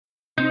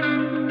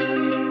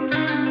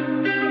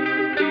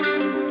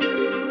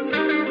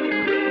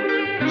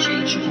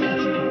Chop it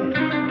down.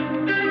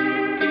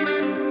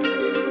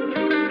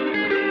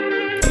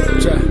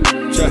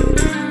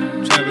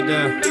 Chop it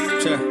down.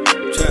 Chop it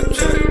down.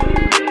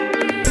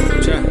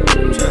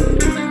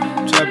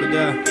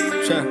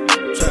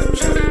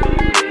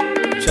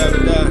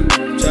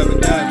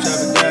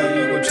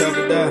 You gon' chop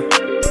it down.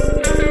 Chop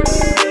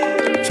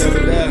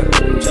it down.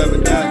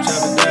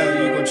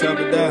 You gon' chop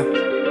it down.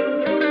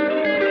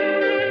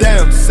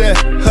 Damn, set,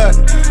 hut.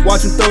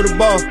 Watch him throw the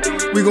ball.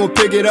 We gon'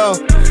 pick it off.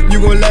 You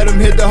gon' let him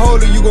hit the hole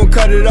or you gon'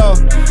 cut it off.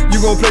 You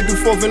gon' play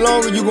through fourth and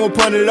long or you gon'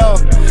 punt it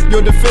off.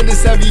 Your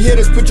defenders, heavy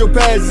hitters, put your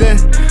pads in.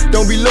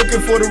 Don't be looking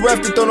for the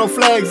ref to throw no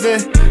flags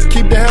in.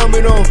 Keep the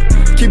helmet on,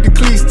 keep the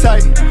cleats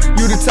tight.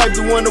 You the type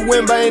to want to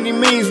win by any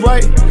means,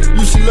 right?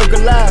 You should look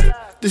alive.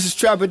 This is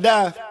Trap or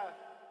Dive.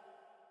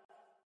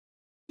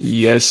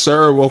 Yes,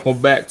 sir. Welcome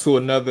back to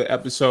another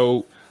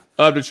episode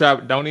of the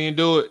Trap. Don't even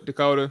do it,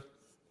 Dakota.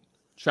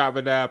 Trap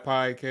or Dive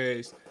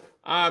podcast.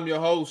 I'm your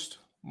host,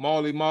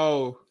 Molly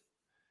Mo.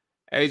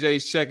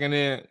 AJ's checking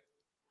in.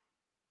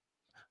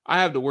 I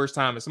have the worst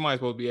time, and somebody's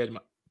supposed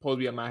to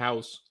be at my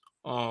house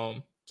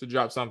to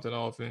drop something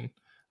off, and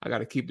I got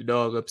to keep the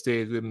dog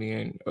upstairs with me,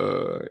 and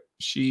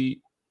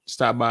she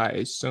stopped by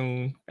as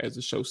soon as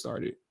the show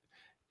started.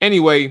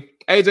 Anyway,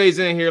 AJ's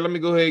in here. Let me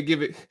go ahead and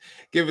give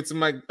it to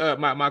my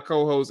my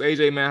co-host.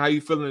 AJ, man, how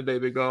you feeling today,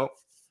 big dog?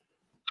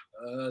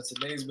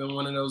 Today's been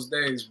one of those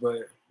days,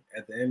 but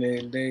at the end of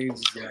the day,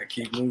 just gotta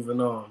keep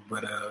moving on.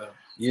 But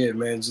yeah,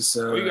 man, just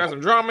you got some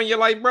drama in your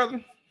life,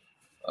 brother?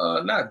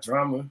 Not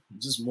drama,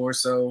 just more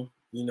so,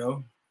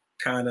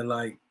 kind of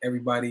like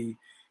everybody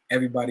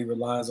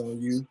relies on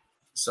you.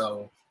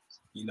 So,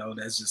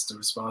 that's just the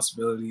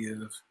responsibility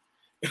of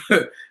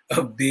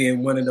of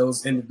being one of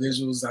those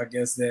individuals, I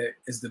guess, that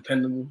is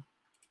dependable.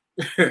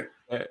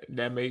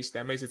 that makes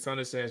a ton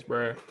of sense,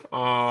 bro.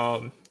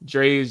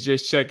 Dre is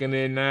just checking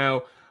in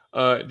now.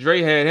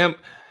 Dre had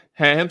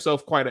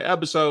himself quite an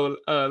episode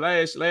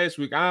last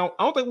week. I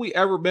don't think we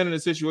ever been in a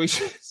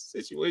situation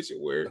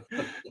where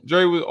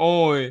Dre was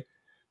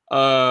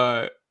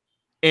on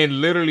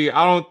and literally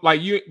I don't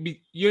like you didn't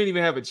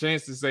even have a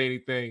chance to say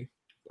anything.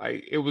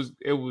 Like it was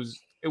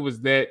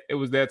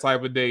that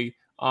type of day.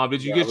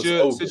 Did you get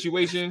your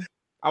situation?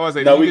 I was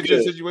saying, did you get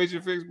your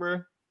situation fixed,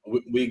 bro?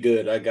 We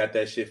good. I got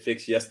that shit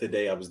fixed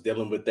yesterday. I was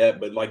dealing with that,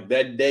 but like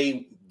that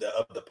day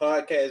of the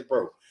podcast,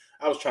 bro,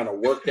 I was trying to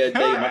work that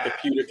day. My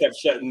computer kept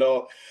shutting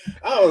off.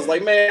 I was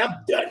like, man, I'm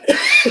done.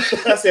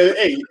 I said,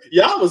 hey,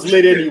 y'all was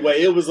lit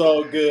anyway. It was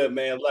all good,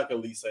 man.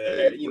 Luckily, so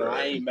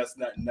I ain't messed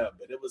nothing up,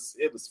 but it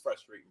was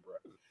frustrating, bro.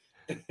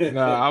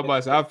 Nah, I was about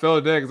to say, I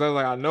felt that because I was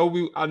like,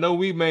 I know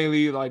we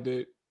mainly like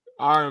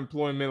our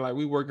employment, like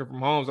we working from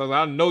home. So I was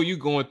like, I know you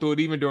going through it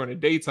even during the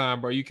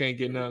daytime, bro. You can't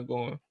get nothing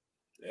going.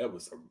 It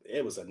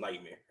was a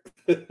nightmare.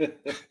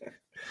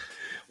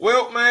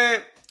 Well,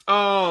 man,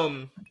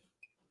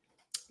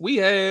 we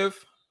have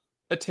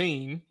a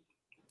team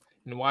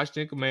in the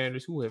Washington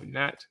Commanders who have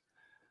not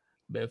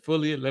been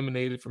fully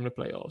eliminated from the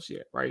playoffs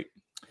yet, right?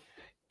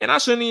 And I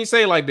shouldn't even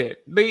say it like that.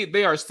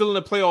 They are still in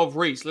the playoff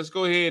race. Let's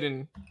go ahead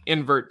and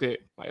invert that.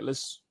 Like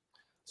let's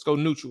go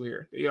neutral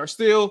here. They are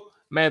still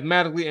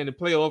mathematically in the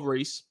playoff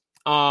race.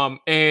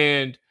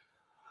 And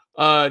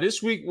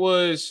this week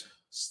was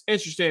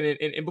interesting.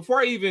 And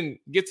before I even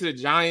get to the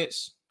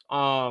Giants,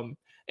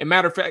 and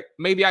matter of fact,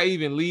 maybe I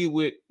even lead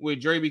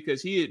with Dre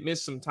because he had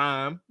missed some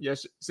time.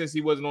 Yes, since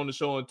he wasn't on the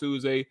show on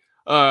Tuesday.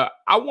 I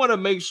want to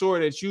make sure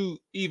that you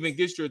even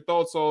get your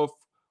thoughts off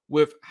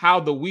with how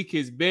the week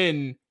has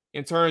been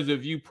in terms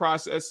of you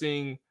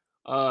processing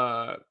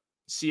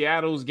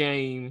Seattle's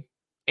game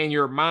and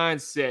your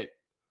mindset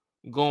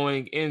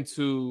going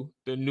into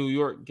the New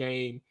York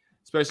game,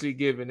 especially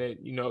given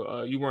that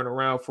you weren't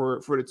around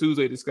for the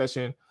Tuesday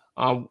discussion.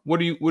 What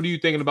are you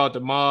thinking about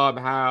the mob?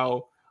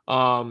 How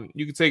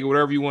you can take it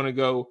wherever you want to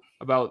go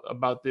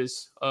about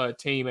this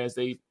team as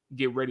they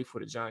get ready for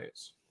the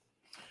Giants?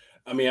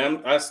 I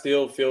mean, I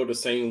still feel the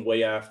same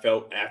way I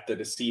felt after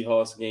the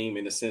Seahawks game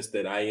in the sense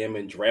that I am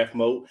in draft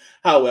mode.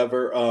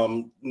 However,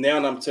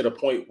 now I'm to the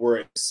point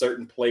where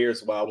certain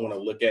players I want to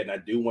look at, and I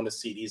do want to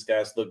see these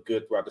guys look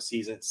good throughout the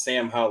season.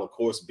 Sam Howell, of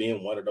course,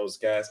 being one of those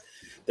guys,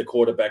 the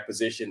quarterback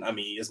position. I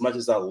mean, as much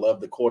as I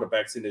love the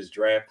quarterbacks in this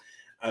draft,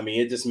 I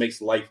mean, it just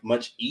makes life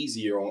much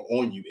easier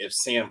on you if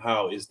Sam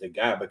Howell is the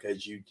guy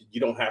because you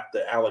don't have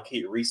to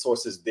allocate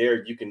resources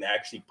there. You can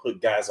actually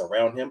put guys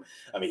around him.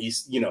 I mean,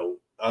 he's,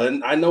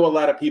 I know a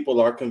lot of people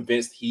are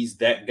convinced he's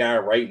that guy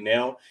right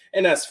now,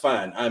 and that's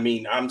fine. I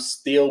mean, I'm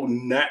still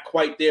not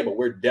quite there, but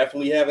we're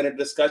definitely having a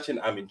discussion.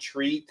 I'm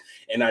intrigued,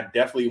 and I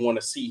definitely want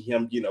to see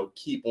him,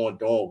 keep on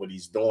doing what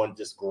he's doing,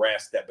 just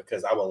grasp that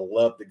because I would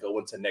love to go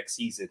into next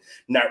season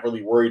not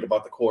really worried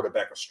about the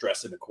quarterback or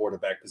stressing the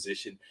quarterback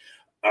position.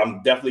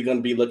 I'm definitely going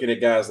to be looking at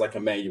guys like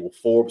Emmanuel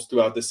Forbes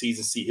throughout the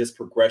season, see his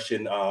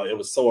progression. It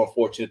was so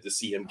unfortunate to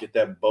see him get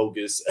that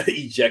bogus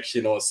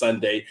ejection on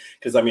Sunday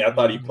because, I mean, I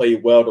thought he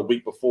played well the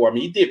week before. I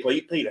mean, he did play.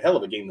 He played a hell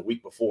of a game the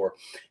week before,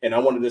 and I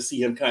wanted to see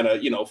him kind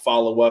of,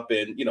 follow up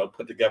and,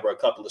 put together a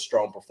couple of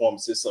strong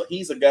performances. So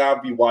he's a guy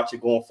I'll be watching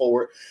going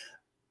forward.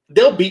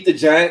 They'll beat the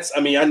Giants.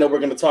 I mean, I know we're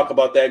going to talk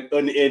about that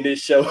in this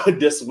show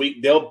this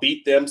week. They'll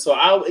beat them. So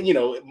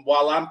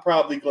while I'm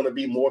probably going to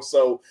be more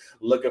so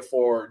looking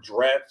for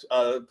draft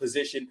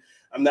position,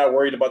 I'm not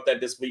worried about that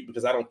this week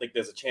because I don't think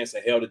there's a chance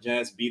in hell the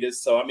Giants beat us.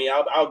 So, I mean,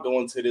 I'll go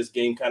into this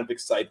game kind of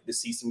excited to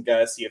see some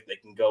guys, see if they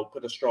can go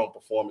put a strong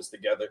performance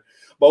together.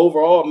 But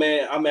overall,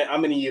 man, I'm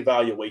in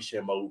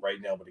evaluation mode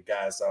right now with the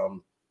guys.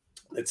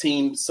 The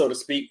team, so to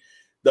speak,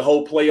 the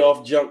whole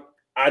playoff jump.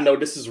 I know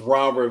this is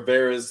Ron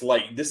Rivera's,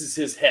 this is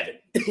his heaven,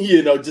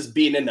 just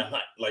being in the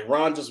hunt. Like,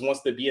 Ron just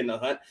wants to be in the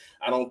hunt.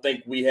 I don't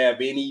think we have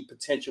any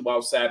potential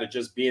outside of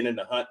just being in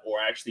the hunt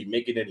or actually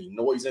making any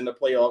noise in the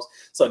playoffs.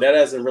 So that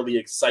doesn't really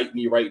excite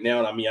me right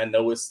now. I mean, I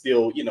know it's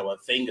still, a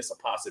thing. It's a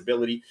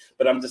possibility,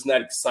 but I'm just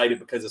not excited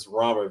because it's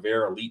Ron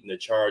Rivera leading the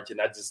charge.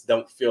 And I just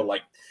don't feel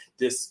like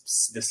the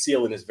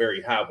ceiling is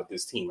very high with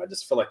this team. I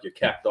just feel like you're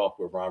capped off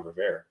with Ron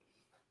Rivera.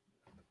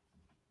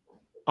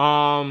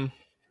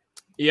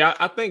 Yeah,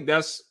 I think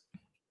that's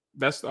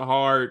the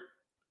hard,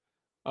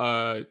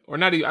 or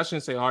not even, I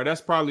shouldn't say hard. That's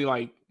probably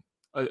like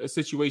a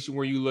situation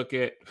where you look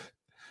at,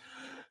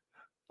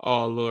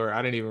 oh Lord,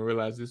 I didn't even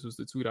realize this was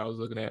the tweet I was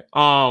looking at.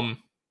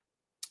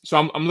 So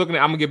I'm looking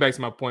at, I'm gonna get back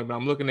to my point, but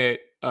I'm looking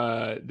at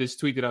this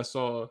tweet that I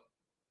saw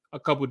a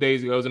couple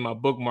days ago. It was in my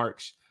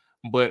bookmarks,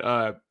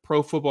 but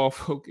Pro Football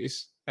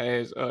Focus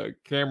has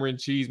Cameron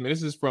Cheeseman.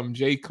 This is from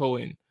Jay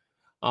Cohen.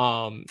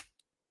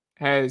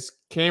 Has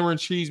Cameron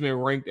Cheeseman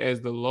ranked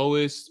as the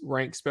lowest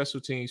ranked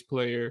special teams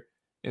player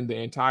in the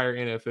entire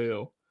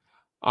NFL.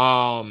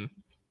 Wow,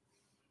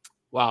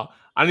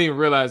 I didn't even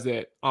realize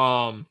that.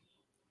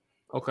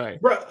 Okay.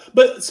 Bro,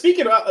 but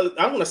speaking of,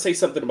 I want to say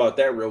something about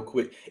that real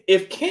quick.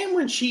 If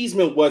Cameron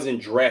Cheeseman wasn't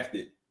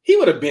drafted, he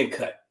would have been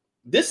cut.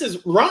 This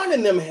is Ron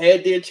and them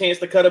had their chance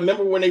to cut him.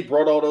 Remember when they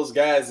brought all those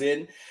guys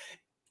in?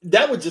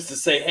 That was just to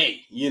say,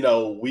 hey,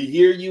 we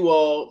hear you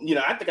all.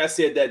 I think I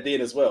said that then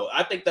as well.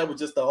 I think that was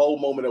just the whole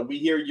moment of we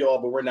hear you all,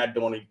 but we're not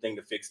doing anything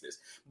to fix this.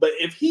 But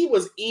if he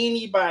was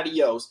anybody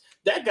else,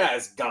 that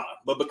guy's gone.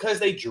 But because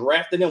they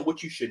drafted him,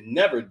 which you should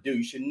never do,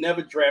 you should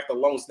never draft a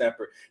long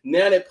snapper.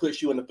 Now that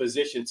puts you in a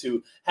position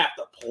to have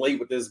to play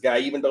with this guy,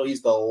 even though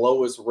he's the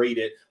lowest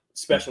rated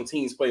special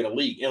teams player in the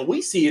league. And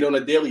we see it on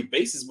a daily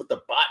basis with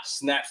the botch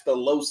snaps, the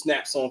low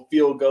snaps on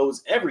field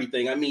goals,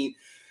 everything. I mean,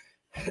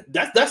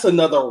 that's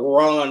another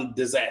Ron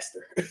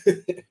disaster.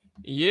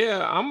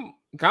 Yeah, I'm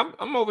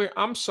over here.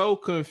 I'm so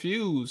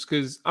confused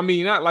because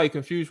not like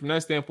confused from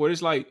that standpoint.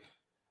 It's like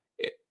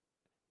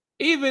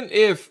even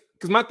if,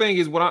 because my thing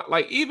is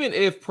even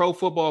if Pro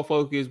Football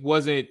Focus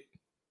wasn't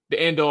the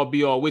end all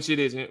be all, which it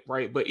isn't,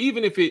 right? But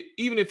even if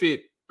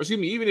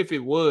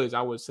it was,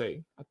 I would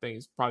say, I think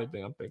it's probably the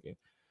thing I'm thinking.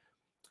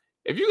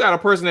 If you got a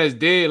person that's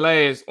dead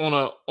last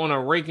on a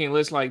ranking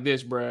list like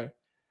this, bruh,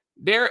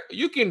 there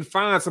you can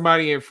find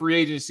somebody in free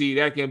agency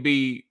that can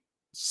be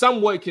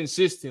somewhat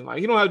consistent. Like,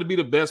 you don't have to be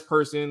the best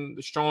person,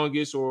 the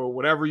strongest, or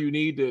whatever you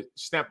need to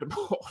snap the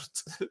ball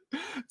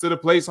to the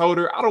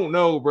placeholder. I don't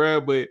know,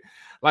 bro, but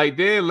like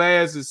dead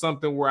last is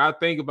something where I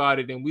think about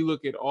it and we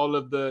look at all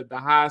of the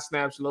high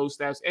snaps, low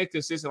snaps,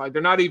 inconsistent. Like,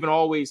 they're not even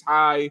always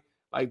high.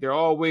 Like, they're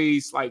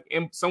always like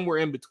somewhere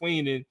in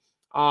between. And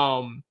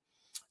one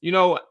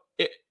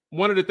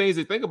of the things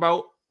to think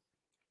about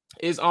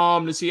is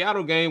the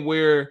Seattle game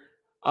where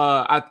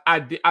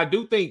I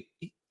do think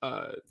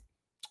the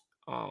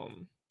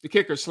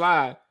kicker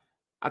Slide,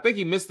 I think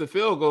he missed the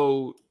field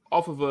goal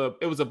off of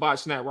it was a botch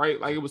snap,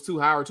 right? Like, it was too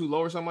high or too low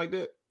or something like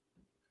that.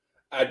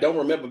 I don't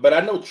remember, but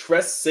I know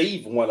Tress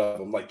saved one of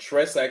them. Like,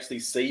 Tress actually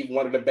saved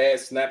one of the bad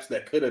snaps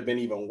that could have been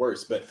even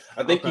worse. But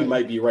I think you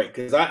might be right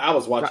because I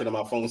was watching on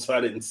my phone, so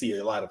I didn't see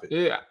a lot of it.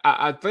 Yeah,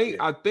 I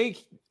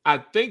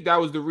think that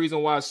was the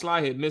reason why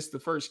Slide had missed the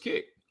first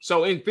kick.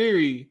 So in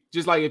theory,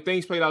 just like if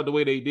things played out the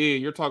way they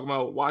did, you're talking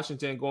about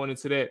Washington going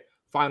into that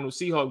final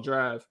Seahawk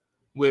drive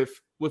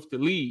with the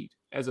lead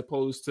as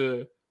opposed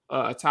to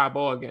a tie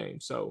ball game.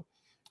 So,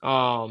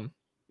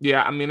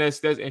 yeah,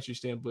 that's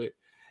interesting. But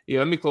yeah,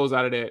 let me close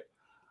out of that.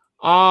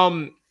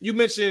 You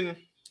mentioned,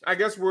 I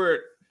guess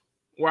where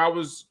I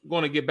was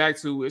going to get back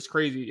to, it's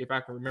crazy if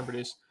I can remember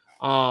this.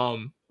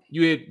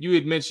 You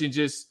had mentioned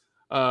just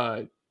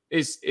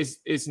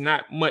it's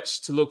not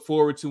much to look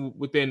forward to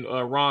within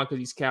Ron because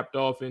he's capped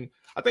off, and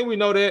I think we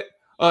know that.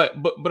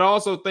 But I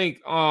also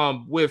think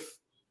with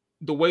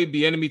the way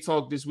Bieniemy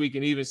talked this week,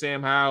 and even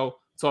Sam Howell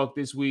talked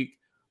this week,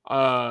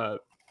 I'm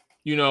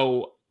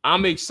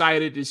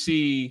excited to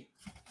see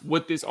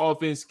what this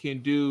offense can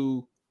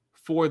do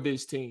for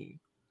this team.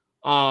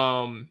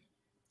 I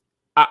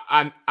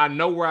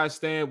know where I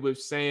stand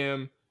with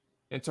Sam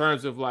in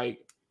terms of like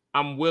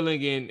I'm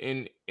willing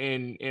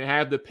and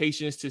have the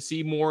patience to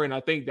see more, and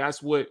I think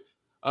that's what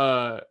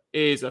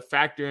is a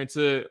factor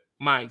into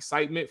my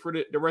excitement for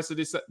the rest of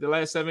the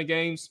last 7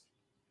 games,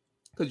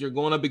 because you're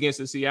going up against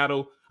the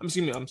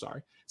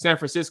San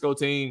Francisco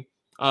team.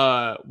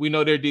 We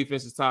know their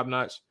defense is top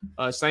notch.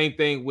 Same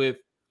thing with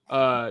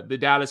the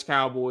Dallas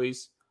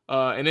Cowboys,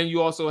 and then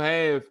you also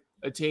have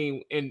a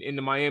team in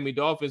the Miami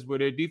Dolphins where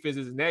their defense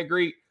isn't that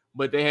great,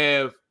 but they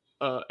have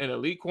an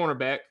elite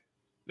cornerback.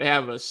 They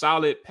have a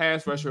solid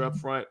pass rusher up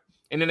front,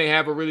 and then they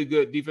have a really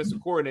good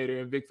defensive coordinator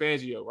in Vic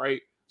Fangio,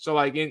 right? So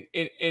like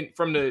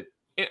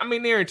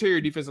their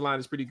interior defensive line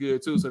is pretty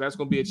good too. So that's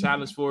going to be a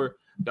challenge for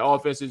the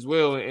offense as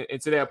well.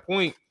 And to that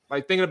point,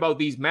 like thinking about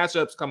these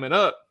matchups coming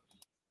up,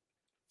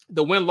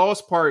 the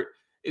win-loss part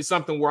is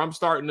something where I'm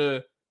starting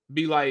to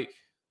be like,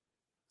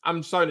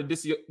 I'm starting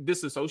to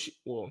disassociate.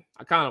 Well,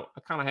 I kind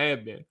of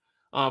have been.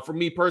 For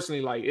me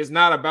personally, like it's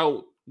not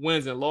about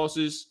wins and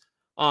losses.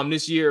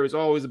 This year it's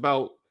always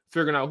about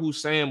figuring out who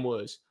Sam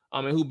was,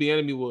 and who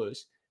Bieniemy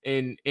was,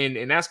 and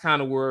that's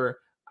kind of where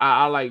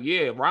I like.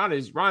 Yeah, Ron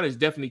is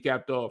definitely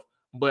capped off,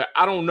 but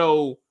I don't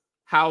know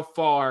how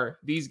far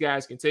these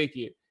guys can take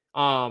it.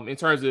 In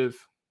terms of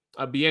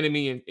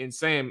Bieniemy and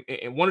Sam,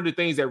 and one of the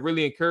things that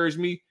really encouraged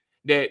me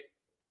that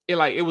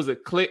it was a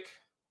click.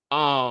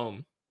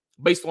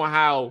 Based on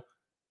how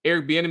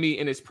Eric Bieniemy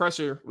and his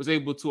pressure was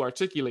able to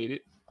articulate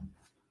it,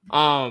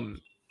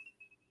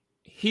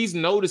 he's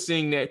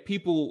noticing that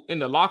people in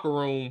the locker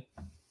room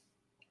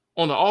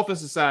on the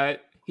offensive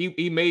side,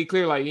 he made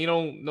clear like you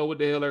don't know what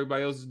the hell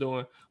everybody else is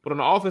doing, but on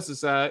the offensive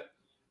side,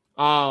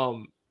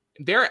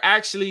 they're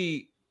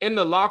actually in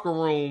the locker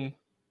room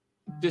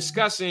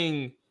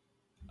discussing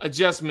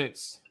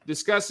adjustments,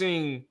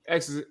 discussing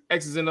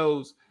X's and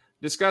O's,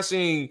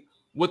 discussing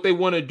what they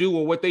want to do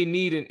or what they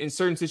need in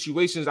certain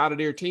situations out of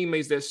their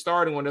teammates that's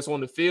starting on that's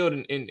on the field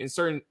in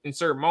certain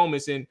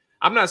moments. And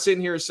I'm not sitting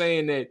here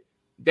saying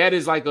that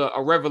is like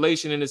a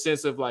revelation in the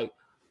sense of like,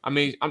 I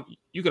mean,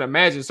 you can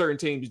imagine certain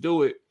teams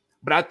do it,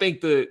 but I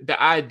think the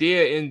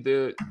idea in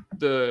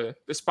the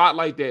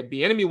spotlight that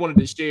Bieniemy wanted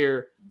to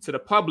share to the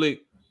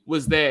public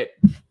was that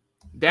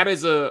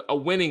is a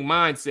winning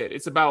mindset.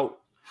 It's about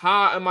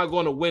how am I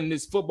going to win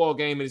this football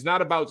game? And it's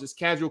not about just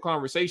casual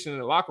conversation in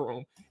the locker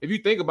room. If you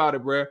think about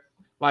it, bro,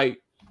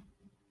 like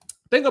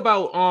think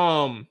about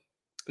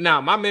now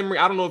my memory.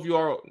 I don't know if you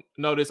all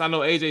know this. I know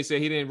AJ said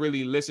he didn't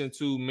really listen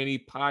to many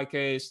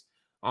podcasts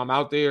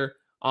out there.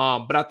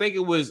 But I think it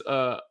was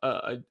a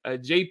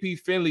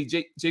JP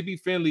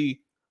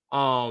Finley,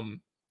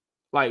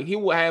 like he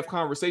will have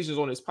conversations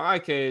on his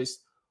podcast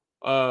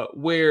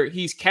where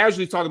he's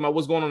casually talking about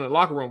what's going on in the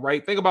locker room,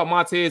 right? Think about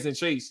Montez and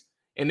Chase,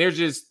 and they're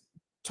just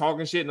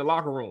talking shit in the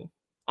locker room.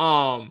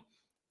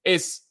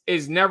 It's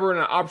never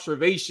an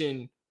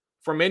observation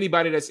from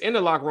anybody that's in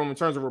the locker room in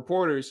terms of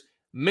reporters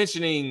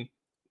mentioning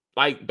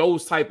like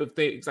those type of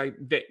things like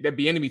that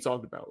Bieniemy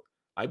talked about.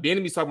 Like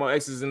Bieniemy's talking about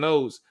X's and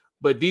O's,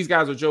 but these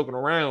guys are joking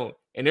around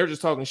and they're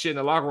just talking shit in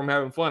the locker room,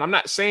 having fun. I'm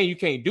not saying you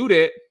can't do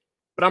that,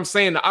 but I'm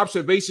saying the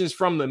observations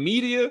from the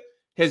media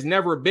has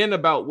never been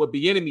about what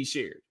Bieniemy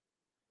shared.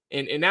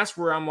 And that's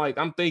where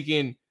I'm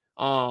thinking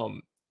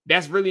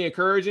that's really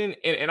encouraging.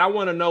 And I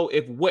want to know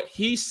if what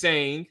he's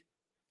saying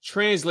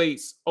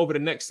translates over the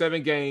next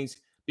 7 games,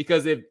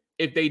 because if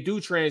they do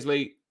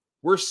translate,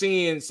 we're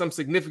seeing some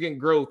significant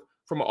growth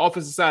from an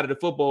offensive side of the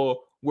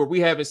football where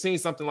we haven't seen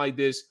something like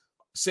this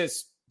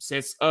since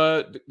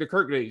the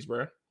Kirk days,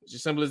 bro. It's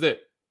as simple as that.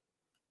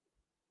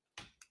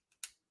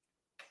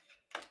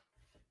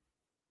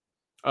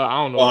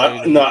 I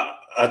don't know.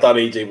 I thought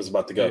AJ was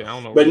about to go. Yeah, I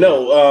don't know. But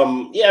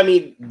no, I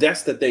mean,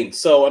 that's the thing.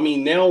 So, I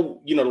mean, now,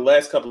 the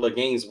last couple of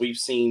games, we've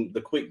seen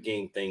the quick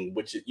game thing,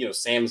 which,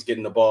 Sam's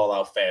getting the ball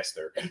out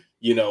faster, and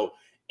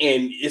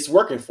it's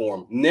working for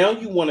him. Now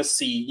you want to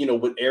see,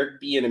 with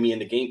Eric Bieniemy in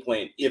the game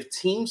plan, if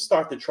teams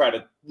start to try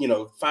to,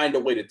 find a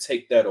way to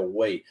take that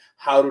away,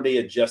 how do they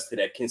adjust to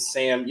that? Can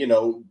Sam,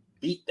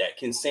 beat that?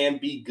 Can Sam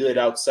be good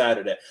outside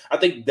of that? I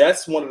think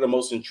that's one of the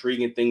most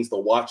intriguing things to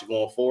watch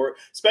going forward,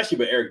 especially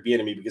with Eric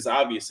Bieniemy, because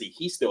obviously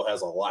he still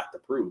has a lot to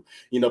prove,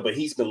 but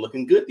he's been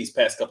looking good these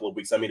past couple of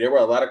weeks. I mean, there were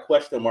a lot of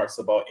question marks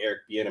about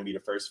Eric Bieniemy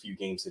the first few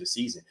games of the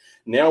season.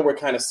 Now we're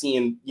kind of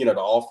seeing,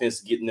 the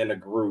offense getting in a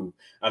groove.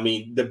 I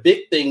mean, the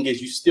big thing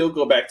is you still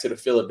go back to the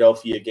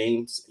Philadelphia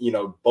games,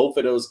 both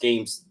of those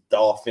games, the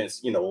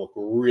offense,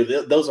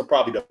 really, those are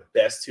probably the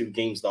best 2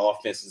 games the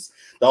offense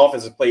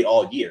has played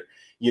all year.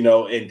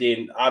 And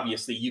then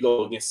obviously you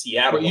go against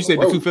Seattle. But you said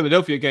the 2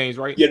 Philadelphia games,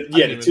 right? Yeah,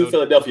 the 2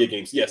 Philadelphia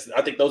games. Yes,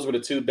 I think those were the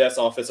 2 best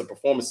offensive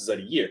performances of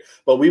the year.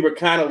 But we were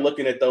kind of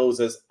looking at those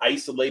as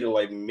isolated,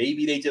 like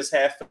maybe they just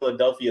have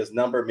Philadelphia's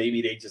number.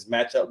 Maybe they just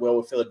match up well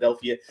with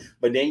Philadelphia.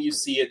 But then you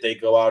see it, they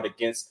go out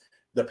against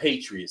the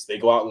Patriots. They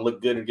go out and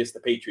look good against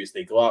the Patriots.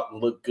 They go out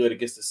and look good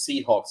against the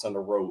Seahawks on the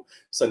road.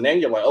 So now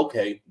you're like,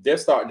 okay, they're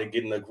starting to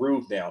get in the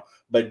groove now.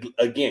 But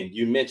again,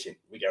 you mentioned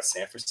we got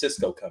San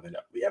Francisco coming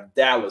up. We have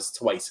Dallas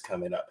twice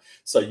coming up.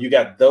 So you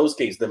got those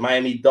games, the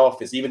Miami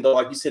Dolphins, even though,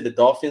 like you said, the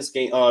Dolphins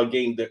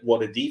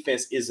the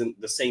defense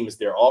isn't the same as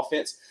their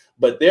offense,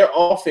 but their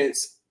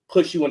offense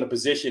puts you in a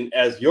position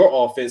as your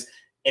offense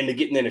and they're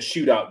getting in a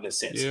shootout in a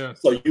sense. Yeah.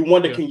 So you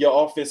wonder, can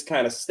your offense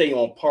kind of stay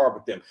on par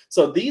with them?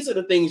 So these are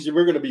the things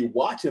we're going to be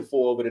watching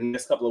for over the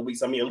next couple of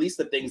weeks. I mean, at least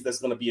the things that's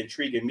going to be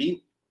intriguing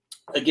me.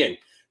 Again,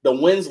 the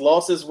wins,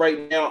 losses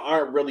right now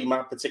aren't really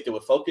my particular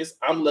focus.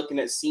 I'm looking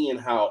at seeing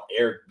how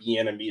Eric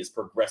Bieniemy is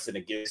progressing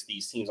against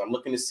these teams. I'm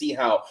looking to see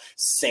how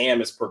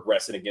Sam is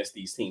progressing against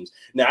these teams.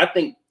 Now, I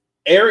think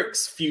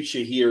Eric's future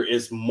here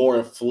is more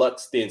in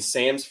flux than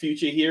Sam's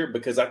future here,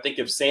 because I think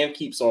if Sam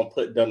keeps on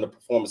putting on the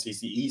performance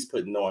he's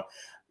putting on,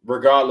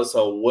 regardless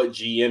of what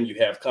GM you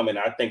have coming,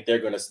 I think they're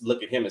going to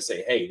look at him and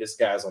say, hey, this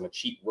guy's on a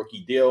cheap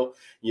rookie deal.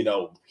 You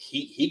know,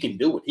 he can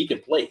do it. He can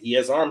play. He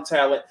has arm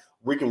talent.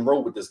 We can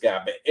roll with this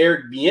guy. But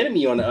Eric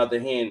Bieniemy, on the other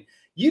hand,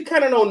 you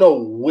kind of don't know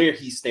where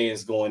he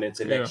stands going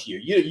into next year.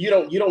 You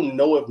don't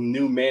know if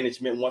new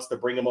management wants to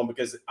bring him on,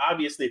 because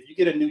obviously if you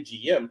get a new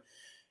GM,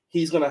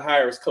 he's going to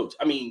hire his coach.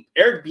 I mean,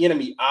 Eric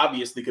Bieniemy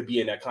obviously could be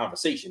in that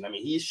conversation. I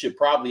mean, he should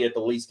probably at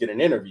the least get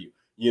an interview,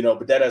 you know,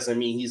 but that doesn't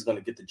mean he's going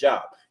to get the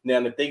job. Now,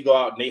 if they go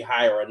out and they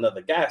hire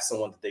another guy,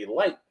 someone that they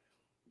like,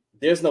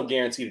 there's no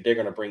guarantee that they're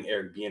going to bring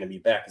Eric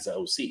Bieniemy back as an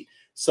OC.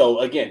 So,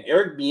 again,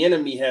 Eric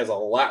Bieniemy has a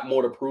lot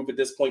more to prove at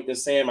this point than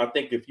Sam. I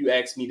think if you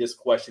asked me this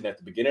question at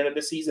the beginning of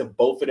the season,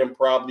 both of them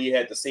probably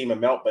had the same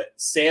amount, but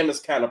Sam is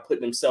kind of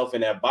putting himself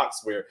in that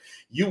box where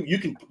you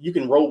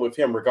can roll with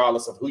him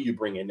regardless of who you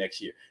bring in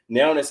next year.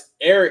 Now it's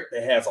Eric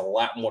that has a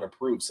lot more to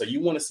prove. So you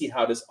want to see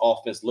how this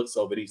offense looks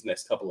over these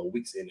next couple of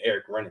weeks and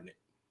Eric running it.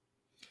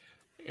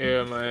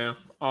 Yeah, man.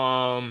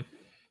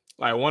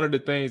 Like one of the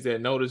things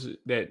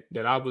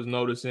that I was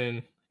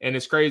noticing, and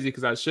it's crazy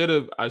because I should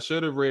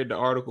have read the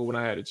article when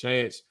I had a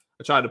chance.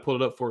 I tried to pull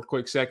it up for a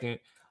quick second.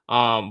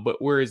 But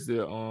where is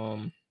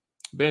the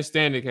Ben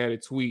Standig had a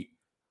tweet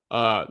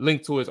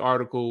linked to his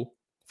article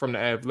from The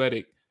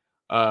Athletic.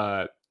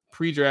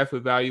 Pre-draft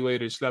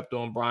evaluators slept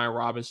on Brian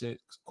Robinson,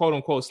 quote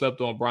unquote,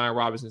 slept on Brian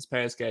Robinson's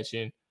pass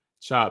catching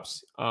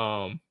chops.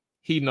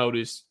 He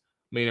noticed,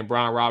 meaning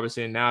Brian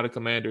Robinson, now the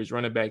Commanders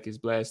running back is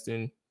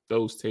blasting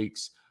those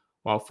takes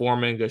while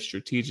forming a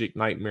strategic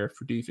nightmare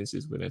for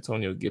defenses with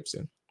Antonio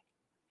Gibson.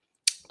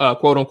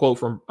 Quote unquote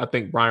from, I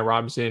think, Brian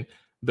Robinson,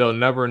 they'll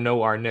never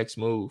know our next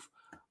move.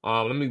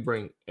 Let me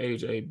bring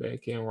AJ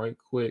back in right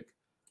quick.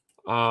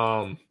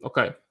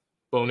 Okay.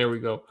 Boom, there we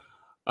go.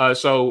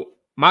 So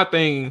my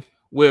thing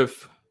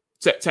with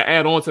to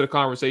add on to the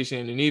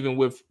conversation, and even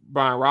with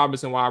Brian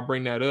Robinson, why I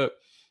bring that up,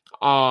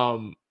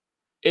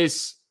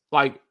 it's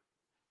like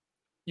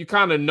you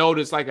kind of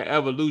notice like an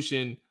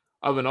evolution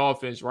of an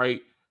offense, right?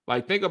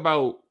 Like think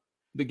about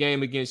the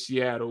game against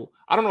Seattle.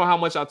 I don't know how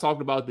much I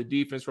talked about the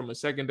defense from a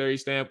secondary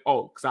standpoint.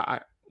 Oh, because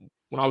I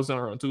when I was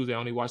on Tuesday, I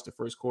only watched the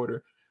first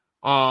quarter.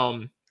 No,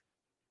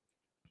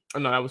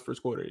 that was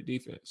first quarter of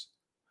defense.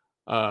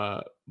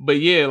 But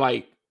yeah,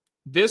 like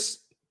this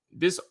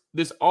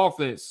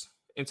offense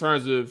in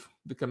terms of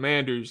the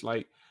Commanders,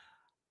 like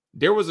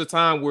there was a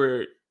time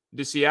where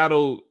the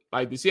Seattle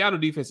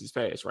defense is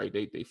fast, right?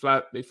 They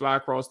fly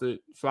across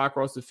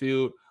the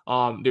field.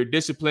 They're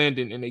disciplined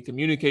and they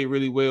communicate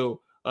really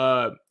well.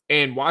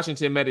 And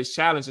Washington met its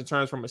challenge in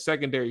terms from a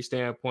secondary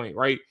standpoint,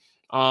 right?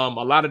 A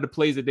lot of the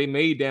plays that they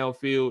made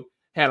downfield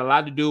had a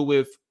lot to do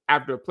with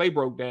after a play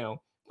broke down,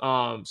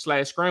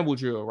 / scramble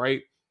drill,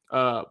 right?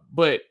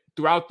 But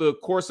throughout the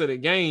course of the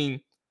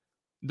game,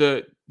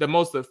 the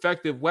most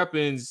effective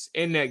weapons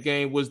in that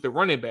game was the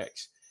running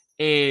backs.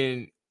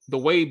 And the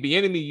way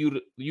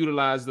Bieniemy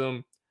utilized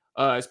them,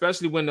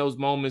 especially when those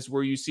moments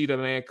where you see the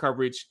man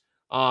coverage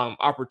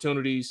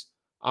opportunities,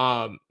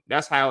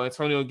 that's how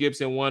Antonio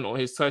Gibson won on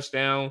his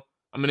touchdown.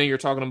 I mean, then you're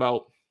talking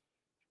about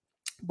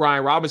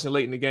Brian Robinson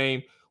late in the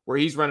game where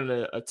he's running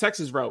a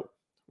Texas route,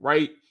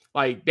 right?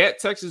 Like that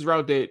Texas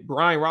route that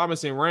Brian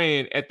Robinson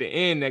ran at the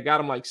end that got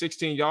him like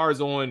 16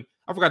 yards on,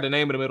 I forgot the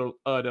name of the middle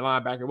the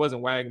linebacker. It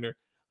wasn't Wagner.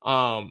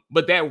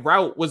 But that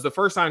route was the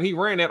first time he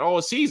ran that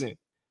all season.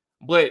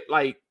 But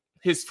like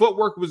his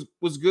footwork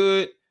was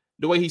good.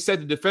 The way he set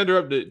the defender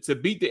up to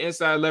beat the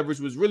inside leverage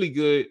was really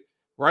good,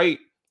 right?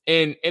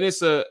 And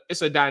it's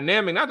a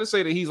dynamic, not to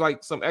say that he's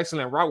like some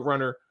excellent route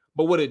runner,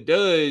 but what it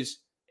does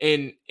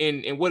and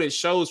what it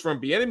shows from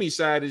Bieniemy's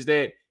side is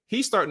that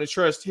he's starting to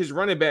trust his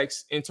running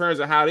backs in terms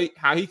of how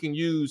he can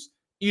use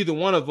either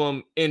one of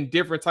them in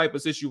different type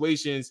of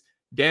situations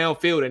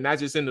downfield and not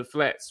just in the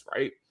flats,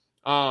 right?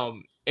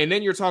 And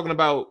then you're talking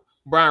about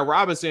Brian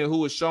Robinson, who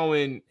was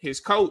showing his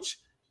coach,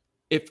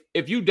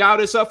 if you dial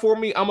this up for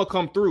me, I'm gonna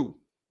come through.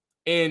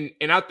 And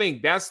I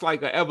think that's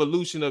like an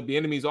evolution of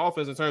Bieniemy's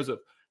offense in terms of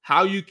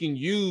how you can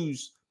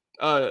use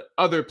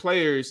other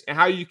players and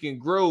how you can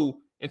grow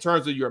in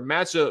terms of your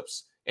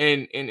matchups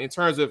and in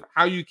terms of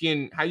how you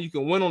can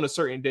win on a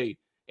certain day.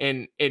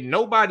 And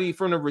nobody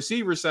from the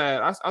receiver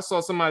side, I saw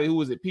somebody who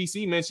was at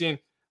PC mention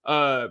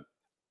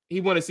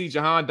he wanted to see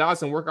Jahan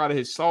Dotson work out of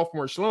his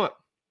sophomore slump.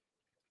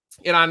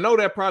 And I know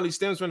that probably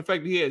stems from the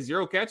fact that he had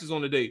 0 catches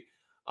on the day.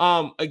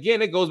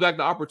 Again, it goes back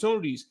to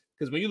opportunities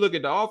because when you look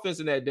at the offense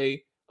in that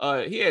day,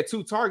 he had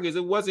 2 targets.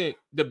 It wasn't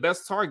the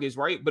best targets,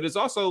 right? But it's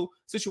also a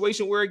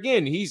situation where,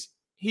 again, he's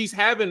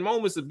having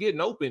moments of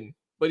getting open,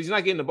 but he's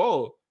not getting the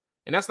ball.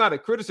 And that's not a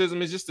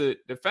criticism. It's just the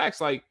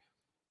facts. Like,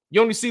 you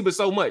only see but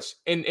so much.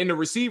 And the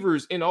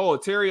receivers in all,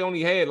 Terry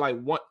only had like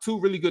 2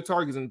 really good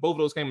targets, and both of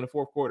those came in the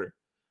fourth quarter.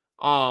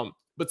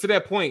 But to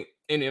that point,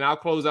 and I'll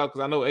close out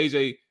because I know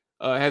AJ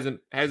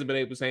hasn't been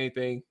able to say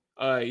anything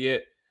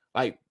yet.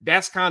 Like,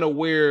 that's kind of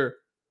where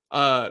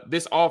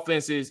this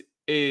offense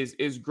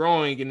is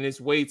growing in this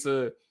way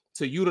to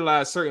to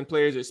utilize certain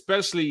players,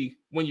 especially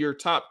when your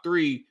top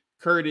three,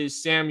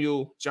 Curtis,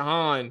 Samuel,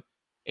 Jahan,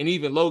 and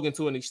even Logan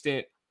to an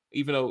extent,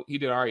 even though he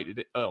did all right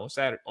on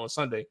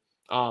Sunday,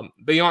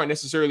 they aren't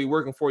necessarily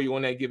working for you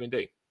on that given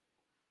day.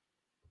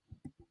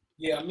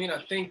 Yeah, I mean, I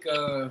think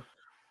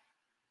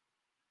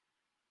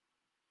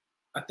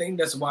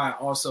that's why I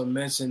also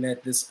mentioned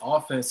that this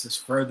offense is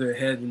further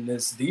ahead than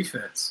this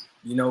defense.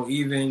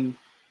 Even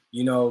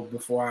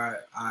before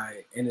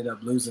I ended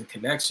up losing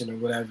connection or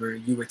whatever,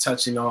 you were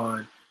touching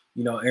on,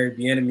 Eric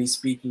Bieniemy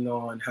speaking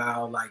on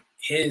how like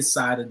his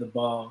side of the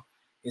ball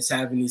is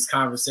having these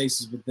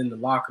conversations within the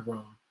locker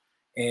room,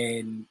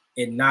 and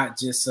not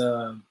just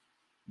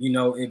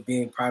it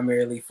being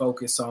primarily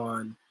focused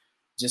on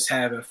just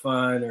having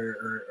fun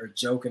or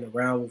joking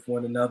around with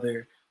one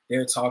another.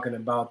 They're talking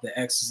about the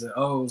X's and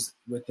O's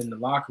within the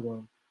locker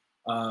room.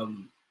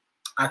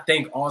 I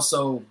think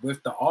also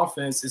with the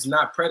offense, it's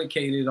not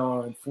predicated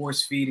on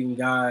force feeding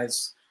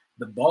guys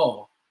the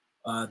ball.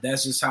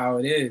 That's just how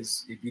it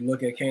is. If you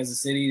look at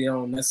Kansas City, they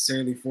don't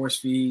necessarily force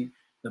feed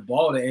the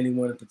ball to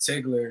anyone in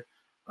particular.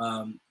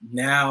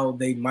 Now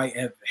they might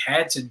have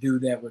had to do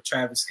that with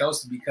Travis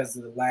Kelce because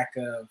of the lack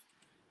of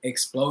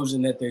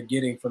explosion that they're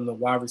getting from the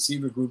wide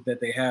receiver group that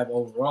they have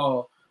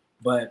overall.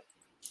 But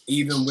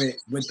even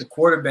with the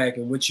quarterback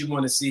and what you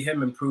want to see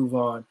him improve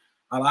on,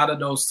 a lot of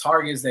those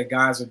targets that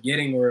guys are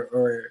getting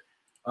or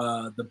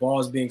the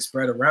ball is being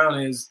spread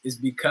around is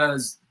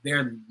because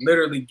they're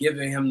literally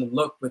giving him the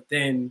look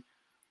within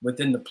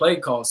the play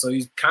call. So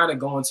he's kind of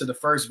going to the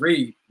first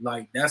read.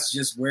 Like that's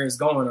just where it's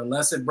going,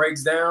 unless it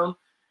breaks down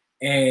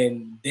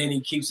and then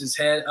he keeps his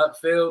head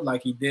upfield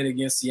like he did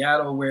against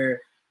Seattle,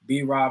 where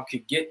B-Rob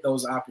could get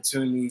those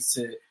opportunities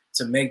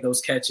to make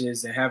those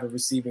catches and have a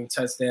receiving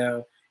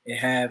touchdown and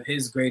have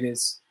his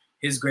greatest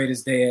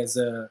day as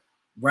a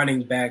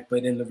running back,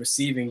 but in the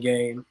receiving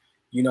game,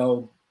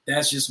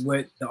 that's just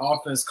what the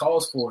offense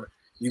calls for.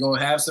 You're going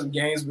to have some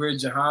games where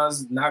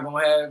Jahan's not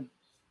going to have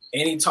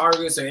any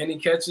targets or any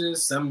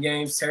catches. Some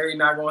games Terry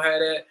not going to have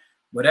that,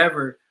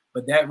 whatever.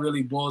 But that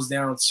really boils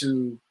down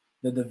to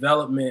the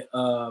development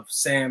of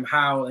Sam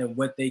Howell and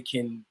what they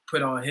can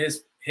put on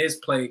his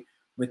plate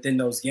within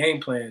those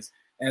game plans.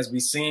 As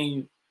we've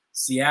seen,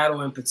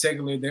 Seattle in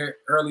particular, their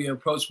early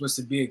approach was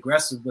to be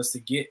aggressive, was to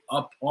get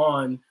up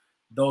on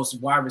those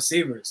wide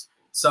receivers.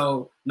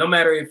 So no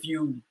matter if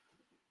you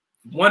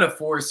want to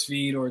force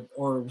feed or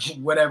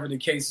whatever the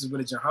case is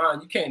with a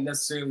Jahan, you can't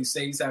necessarily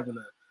say he's having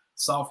a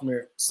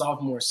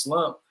sophomore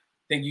slump.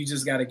 I think you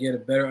just got to get a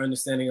better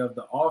understanding of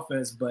the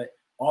offense, but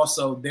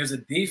also there's a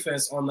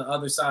defense on the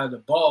other side of the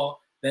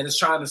ball that is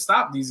trying to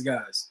stop these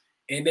guys.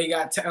 And they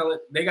got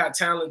talent. They got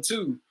talent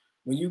too.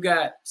 When you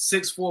got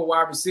 6'4"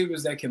 wide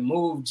receivers that can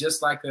move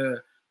just like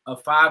a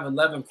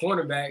 5'11"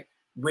 cornerback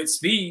with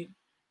speed,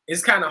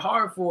 it's kind of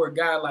hard for a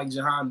guy like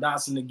Jahan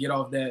Dotson to get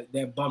off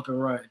that bump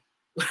and run.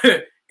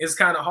 It's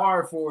kind of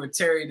hard for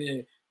Terry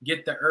to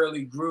get the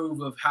early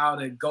groove of how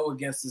to go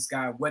against this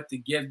guy, what to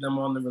give them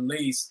on the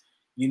release.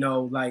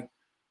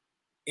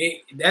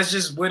 That's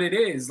just what it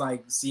is.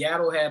 Like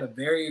Seattle had a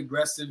very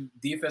aggressive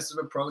defensive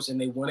approach, and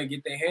they want to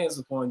get their hands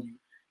upon you.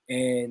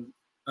 And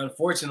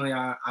unfortunately,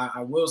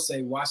 I will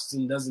say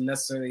Washington doesn't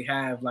necessarily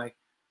have like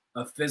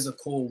a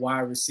physical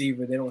wide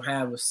receiver. They don't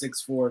have a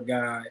 6'4"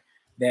 guy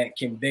that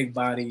can big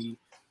body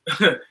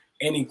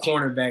any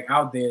cornerback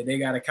out there. They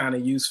got to kind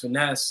of use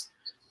finesse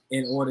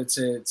in order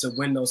to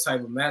win those type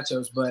of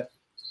matchups. But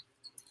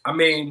I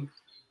mean,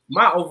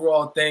 my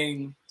overall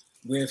thing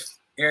with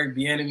Eric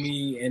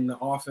Bieniemy and the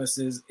offense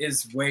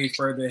is way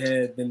further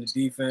ahead than the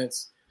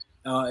defense.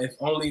 If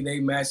only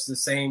they match the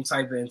same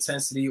type of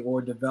intensity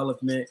or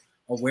development,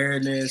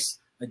 awareness,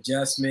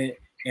 adjustment,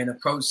 and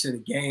approach to the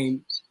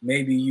game,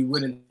 maybe you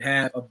wouldn't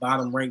have a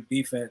bottom-ranked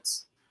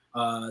defense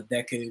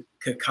that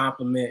could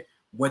complement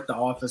what the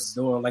offense is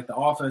doing. Like the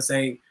offense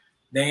ain't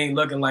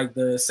looking like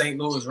the St.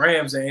 Louis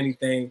Rams or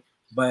anything,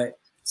 but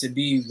to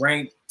be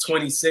ranked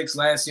 26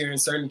 last year in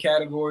certain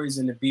categories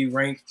and to be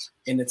ranked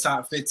in the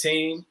top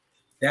 15,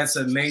 that's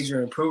a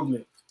major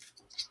improvement.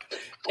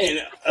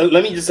 And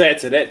let me just add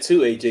to that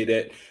too, AJ,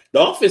 that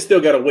the offense still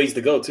got a ways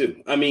to go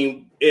too. I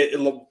mean,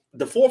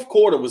 the fourth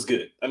quarter was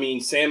good. I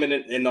mean, Sam and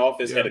the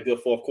offense had a good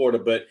fourth quarter,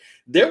 but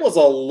there was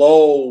a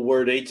lull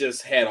where they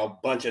just had a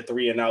bunch of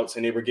 3-and-outs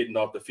and they were getting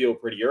off the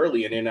field pretty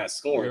early and they're not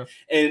scoring.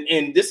 Yeah.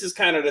 And this is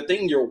kind of the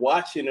thing you're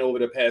watching over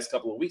the past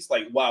couple of weeks.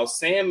 Like, while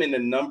Sam and the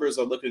numbers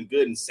are looking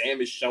good and Sam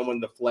is showing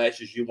the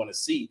flashes you want to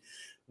see,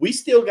 we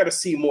still got to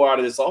see more out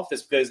of this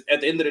offense, because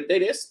at the end of the day,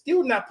 they're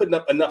still not putting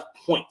up enough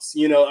points.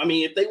 I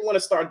mean, if they want to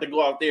start to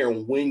go out there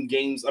and win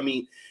games, I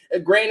mean,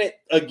 granted,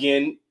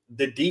 again,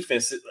 the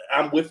defense,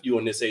 I'm with you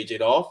on this, AJ.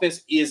 The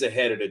offense is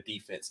ahead of the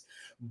defense.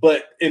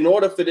 But in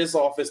order for this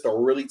offense to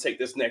really take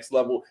this next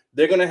level,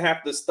 they're going to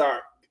have to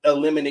start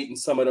eliminating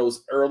some of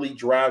those early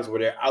drives where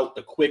they're out,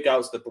 the quick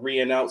outs, the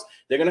 3-and-outs.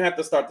 They're going to have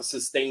to start to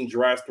sustain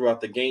drives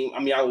throughout the game. I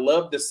mean, I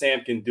love that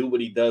Sam can do what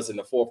he does in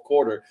the fourth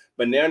quarter,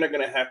 but now they're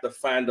going to have to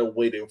find a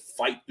way to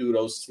fight through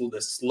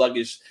the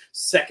sluggish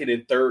second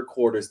and third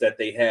quarters that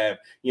they have,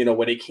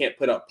 where they can't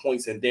put up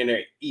points, and then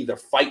they're either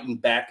fighting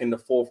back in the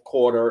fourth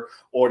quarter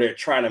or they're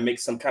trying to make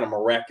some kind of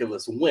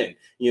miraculous win.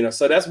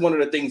 So that's one of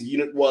the things,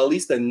 at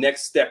least the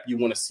next step you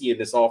want to see in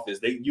this offense.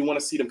 You want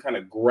to see them kind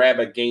of grab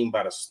a game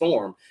by the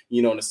storm,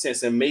 in a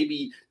sense, and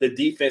maybe the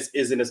defense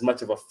isn't as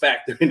much of a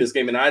factor in this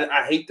game. And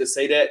I hate to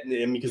say that,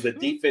 because the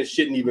defense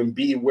shouldn't even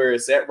be where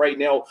it's at right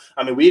now.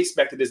 I mean, we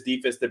expected this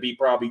defense to be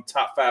probably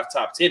top 5,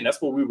 top 10.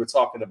 That's what we were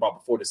talking about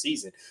before the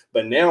season.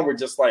 But now we're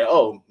just like,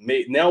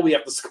 now we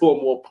have to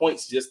score more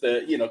points just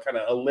to, kind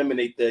of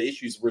eliminate the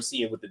issues we're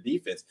seeing with the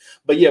defense.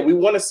 But yeah, we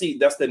want to see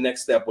that's the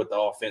next step with the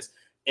offense.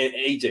 And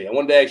AJ, I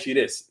wanted to ask you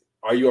this.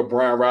 Are you a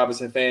Brian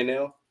Robinson fan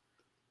now?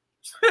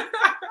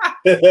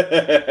 Am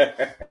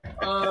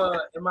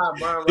I a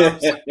Brian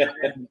Robinson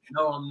fan?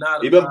 No, I'm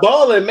not. He been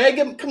balling,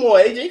 man. Come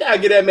on, AJ. You gotta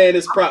get that man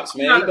his props,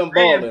 man. He been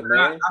balling,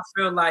 man.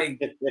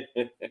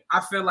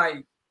 I feel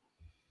like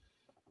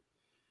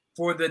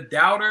for the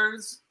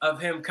doubters of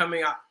him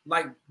coming out,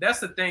 like that's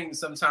the thing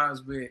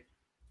sometimes with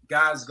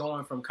guys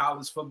going from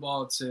college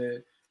football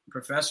to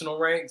professional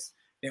ranks,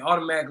 they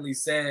automatically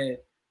said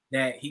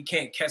that he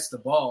can't catch the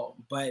ball,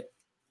 but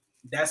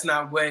that's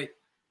not what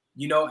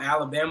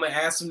Alabama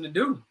asked him to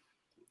do.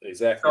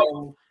 Exactly.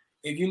 So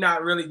if you're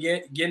not really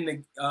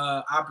getting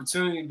the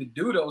opportunity to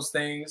do those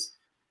things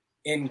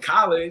in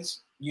college,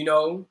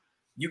 you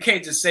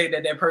can't just say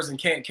that person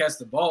can't catch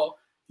the ball.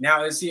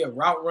 Now, is he a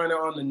route runner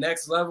on the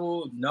next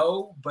level?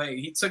 No, but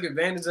he took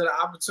advantage of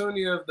the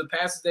opportunity of the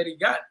passes that he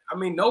got. I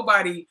mean,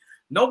 nobody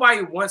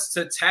wants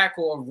to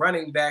tackle a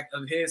running back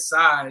of his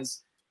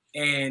size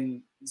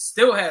and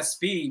still has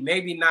speed,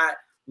 maybe not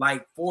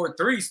like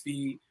 4.3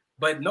 speed,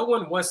 but no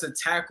one wants to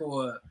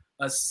tackle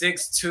a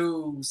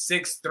 6'2",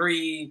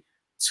 6'3",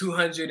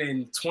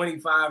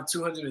 225,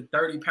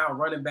 230-pound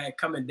running back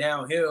coming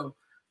downhill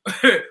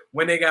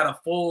when they got a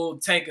full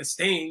tank of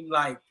steam.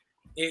 Like,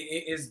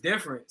 it's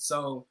different.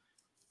 So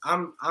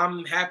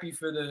I'm happy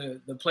for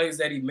the plays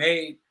that he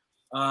made.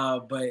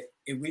 But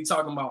if we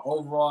talking about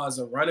overall as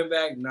a running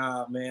back,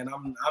 nah, man,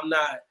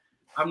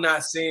 I'm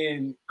not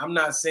seeing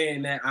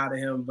that out of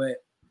him.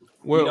 But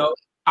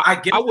I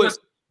guess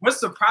what's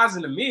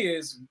surprising to me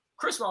is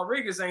Chris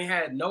Rodriguez ain't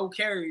had no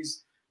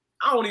carries.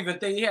 I don't even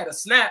think he had a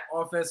snap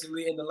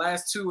offensively in the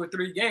last 2 or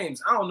 3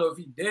 games. I don't know if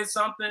he did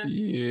something.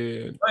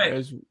 Yeah,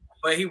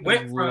 but he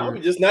went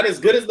from just not as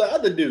good as the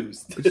other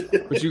dudes.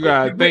 But you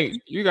gotta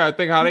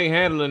think how they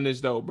handling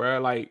this though, bro.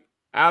 Like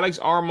Alex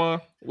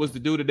Armour was the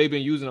dude that they've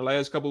been using the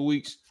last couple of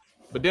weeks,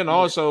 but then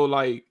also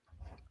like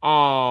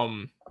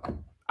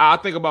I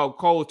think about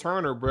Cole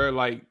Turner, bro.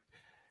 Like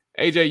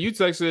AJ, you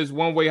texted us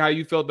one way how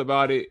you felt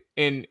about it,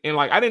 and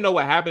like I didn't know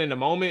what happened in the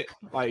moment,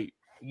 like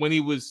when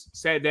he was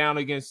sat down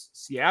against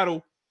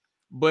Seattle,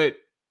 but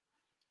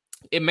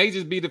it may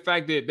just be the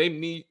fact that they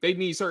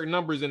need certain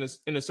numbers in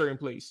a certain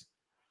place.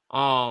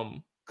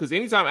 Because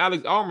anytime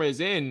Alex Armour is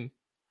in,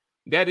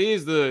 that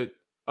is the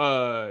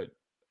I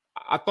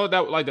thought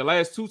that like the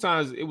last 2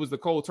 times it was the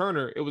Cole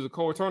Turner, it was a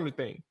Cole Turner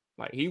thing.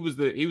 Like he was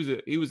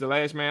the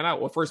last man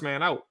out or first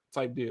man out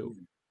type deal.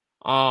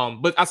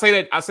 But I say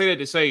that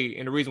to say,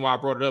 and the reason why I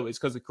brought it up is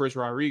because of Chris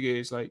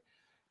Rodriguez. Like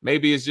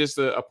maybe it's just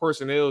a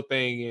personnel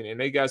thing, and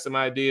they got some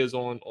ideas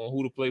on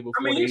who to play before.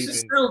 I mean, he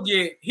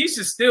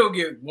should still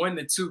get 1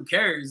 to 2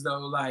 carries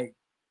though. Like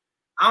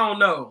I don't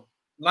know,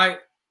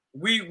 like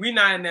we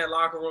not in that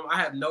locker room. I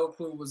have no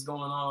clue what's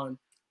going on.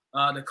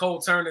 The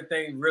Cole Turner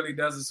thing really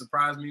doesn't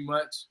surprise me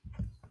much.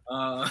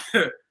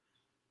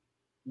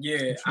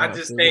 Yeah, I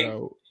just think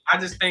I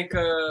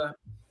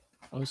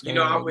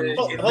would at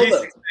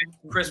least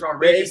expect Chris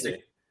Rodriguez to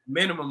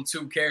minimum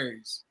 2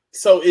 carries.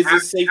 So is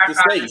it safe to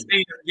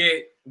say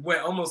get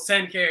almost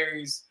 10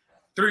 carries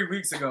 3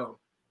 weeks ago?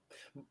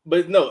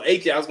 But no,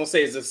 AJ, I was gonna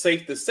say, is it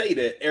safe to say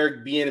that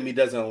Eric Bieniemy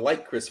doesn't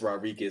like Chris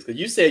Rodriguez? Because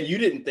you said you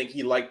didn't think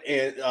he liked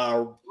I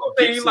don't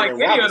think he liked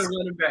any of the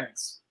running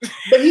backs.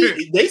 But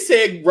they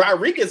said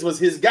Rodriguez was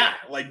his guy.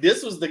 Like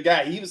this was the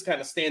guy he was kind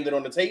of standing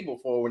on the table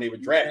for when they were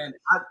drafting.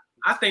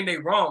 I think they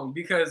wrong,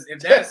 because if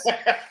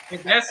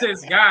that's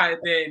his guy,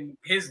 then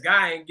his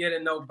guy ain't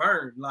getting no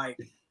burn. Like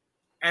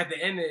at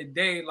the end of the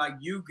day, like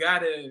you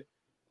gotta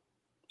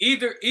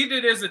either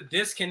there's a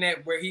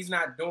disconnect where he's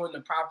not doing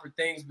the proper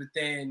things, but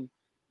then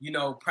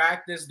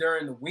practice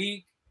during the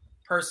week,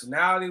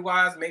 personality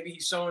wise, maybe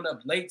he's showing up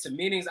late to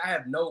meetings. I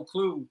have no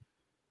clue,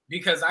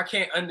 because I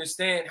can't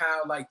understand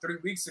how like 3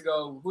 weeks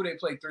ago, who they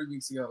played 3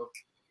 weeks ago.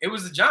 It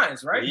was the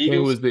Giants, right? It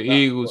was the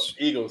Eagles.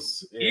 Yeah.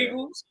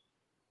 Eagles.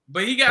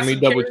 But he got I'm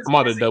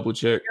about to double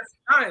check.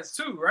 Giants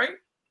too, right?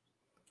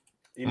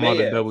 I'm about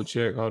to double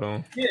check. Hold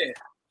on. Yeah.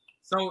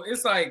 So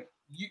it's like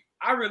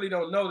I really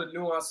don't know the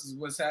nuances of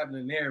what's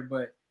happening there,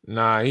 but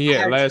he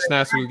had last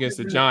snaps against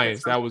the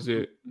Giants. That was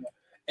it.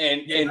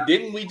 And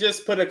didn't we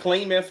just put a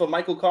claim in for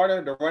Michael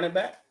Carter, the running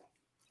back?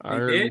 I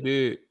heard we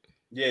did.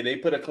 Yeah, they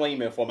put a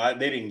claim in for him.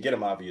 They didn't get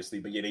him, obviously,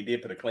 but yeah, they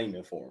did put a claim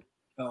in for him.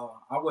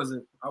 I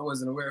wasn't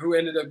aware. Who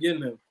ended up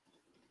getting him?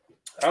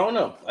 I don't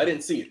know. I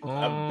didn't see it.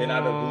 I've been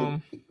out of the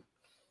loop.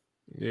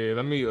 Yeah,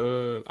 let me.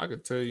 I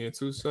could tell you in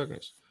 2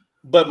 seconds.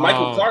 But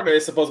Michael Carter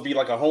is supposed to be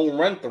like a home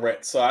run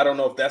threat, so I don't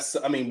know if that's.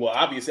 I mean, well,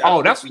 obviously,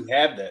 we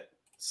have that.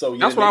 So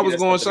that's what I was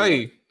going to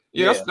say.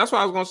 Yeah, that's what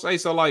I was going to say.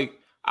 So, like,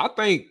 I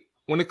think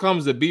when it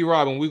comes to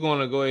B-Rob, and we're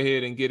going to go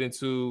ahead and get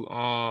into.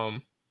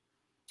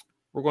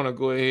 We're going to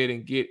go ahead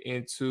and get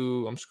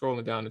into. I'm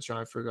scrolling down to try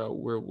and figure out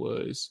where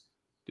was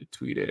the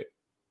tweet at.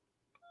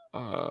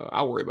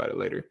 I'll worry about it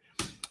later.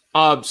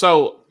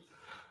 So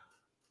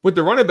with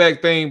the running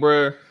back thing,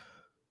 bro,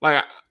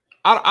 like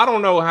I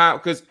don't know how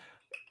because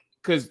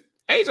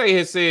AJ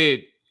has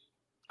said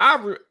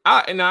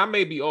and I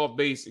may be off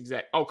base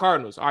exact. Oh,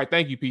 Cardinals. All right,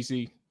 thank you,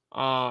 PC.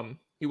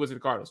 He was at the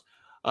Cardinals.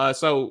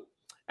 So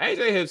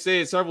AJ has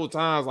said several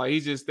times like he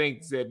just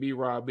thinks that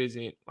B-Rob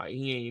isn't like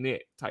he ain't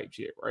it type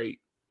shit, right?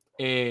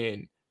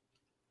 And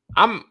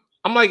I'm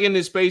like in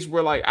this space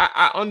where like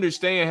I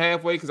understand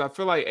halfway because I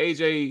feel like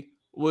AJ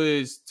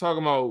was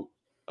talking about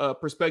a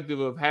perspective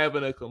of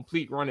having a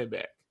complete running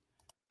back.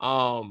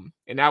 And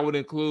that would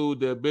include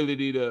the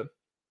ability to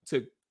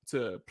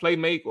play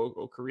make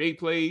or create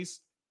plays,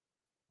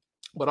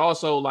 but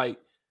also like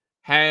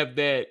have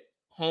that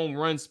home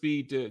run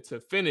speed to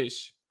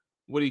finish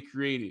what he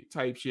created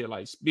type shit,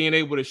 like being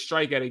able to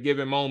strike at a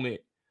given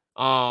moment.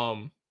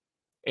 And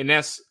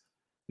that's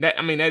that.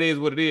 I mean, that is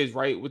what it is,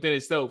 right, within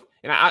itself.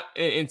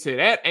 And to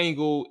that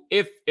angle,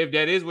 if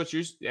that's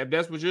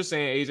what you're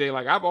saying, AJ,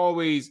 like I've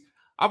always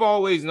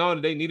known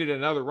that they needed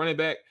another running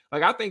back.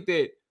 Like I think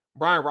that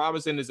Brian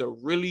Robinson is a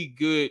really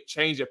good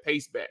change of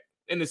pace back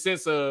in the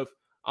sense of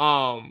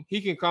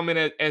he can come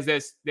in as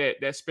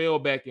that spell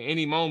back at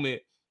any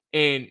moment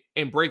and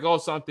break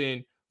off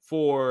something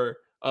for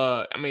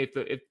I mean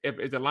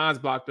if the line's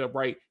blocked up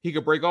right, he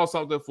could break off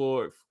something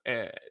for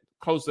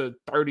close to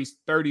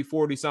 30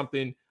 40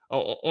 something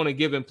on a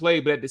given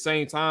play, but at the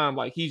same time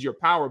like he's your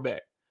power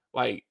back.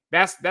 Like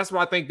that's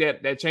what I think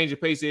that change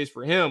of pace is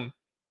for him.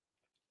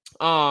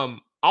 I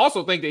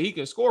also think that he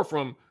can score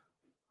from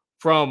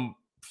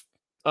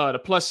the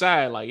plus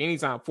side, like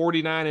anytime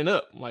 49 and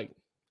up. Like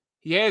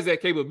he has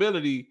that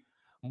capability,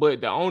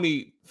 but the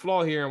only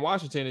flaw here in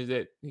Washington is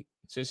that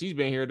since he's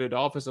been here, the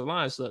offensive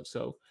line sucks.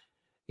 So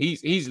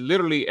he's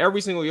literally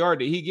every single yard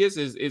that he gets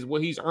is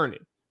what he's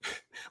earning.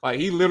 Like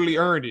he literally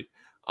earned it.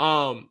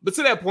 But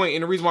to that point,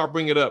 and the reason why I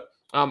bring it up,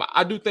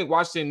 I do think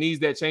Washington needs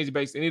that change of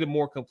base. They need a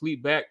more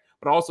complete back,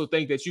 but I also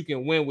think that you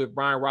can win with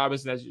Brian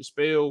Robinson as your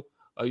spell.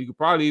 You could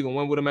probably even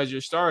win with him as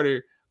your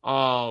starter.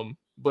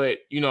 But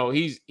you know,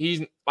 he's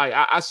like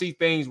I see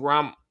things where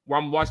I'm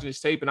watching this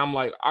tape and I'm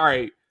like, all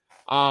right,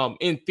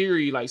 in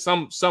theory, like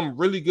some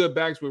really good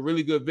backs with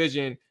really good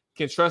vision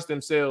can trust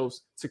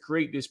themselves to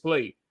create this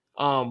play.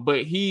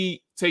 But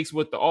he takes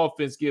what the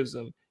offense gives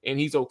him, and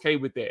he's okay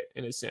with that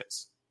in a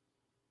sense.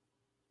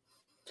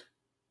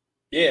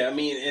 Yeah, I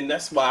mean, and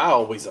that's why I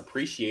always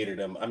appreciated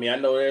him. I mean, I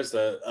know there's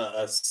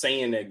a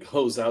saying that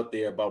goes out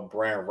there about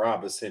Brian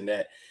Robinson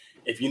that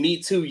if you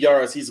need 2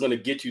 yards, he's going to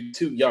get you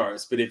 2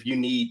 yards. But if you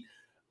need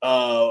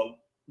 2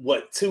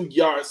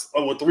 yards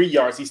or 3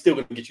 yards, he's still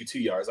going to get you 2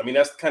 yards. I mean,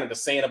 that's kind of the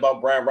saying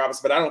about Brian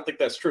Robinson, but I don't think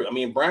that's true. I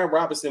mean, Brian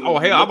Robinson. Oh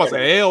hell, I'm about to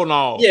say hell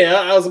no. Yeah,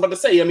 I was about to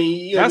say. I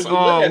mean, you know, that's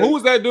who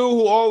was that dude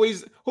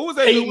who was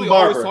that Peyton dude we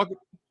Barber. always talking?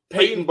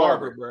 Peyton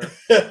Barber, bro.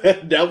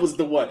 That was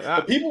the one.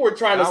 But people were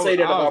trying to say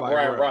that about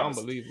Brian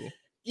Robinson. Unbelievable.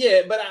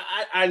 Yeah, but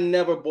I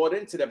never bought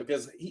into that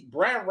because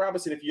Brian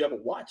Robinson, if you ever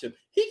watch him,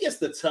 he gets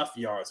the tough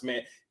yards,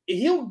 man.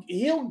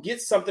 He'll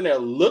get something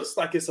that looks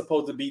like it's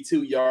supposed to be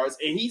 2 yards,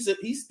 and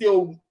he's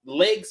still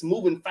legs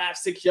moving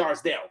 5-6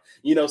 yards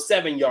down,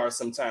 7 yards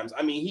sometimes.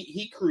 I mean,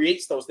 he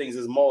creates those things,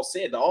 as Maul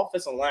said. The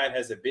offensive line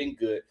hasn't been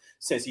good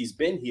since he's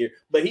been here,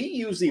 but he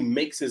usually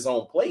makes his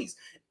own plays.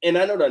 And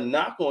I know the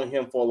knock on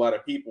him for a lot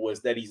of people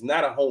is that he's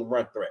not a home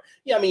run threat.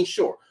 Yeah, I mean,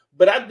 sure.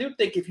 But I do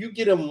think if you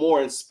get him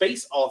more in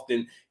space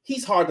often,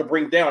 he's hard to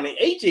bring down. And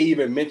AJ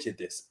even mentioned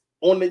this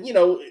on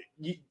the,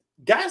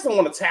 guys don't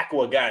want to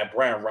tackle a guy at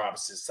Brian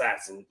Robinson's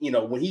size. And,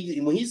 when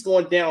he's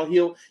going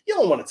downhill, you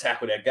don't want to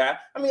tackle that guy.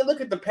 I mean,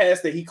 look at the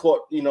pass that he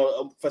caught,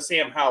 for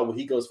Sam Howell when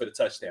he goes for the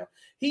touchdown.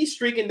 He's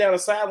streaking down the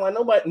sideline.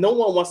 No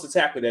one wants to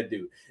tackle that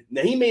dude.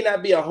 Now, he may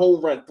not be a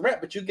home run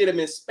threat, but you get him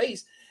in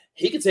space.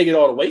 He can take it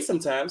all the way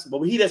sometimes,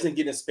 but he doesn't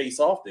get in space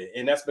often.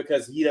 And that's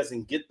because he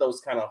doesn't get those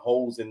kind of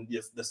holes and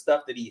the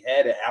stuff that he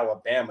had at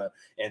Alabama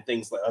and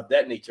things of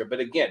that nature.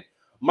 But again,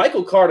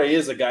 Michael Carter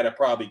is a guy that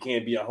probably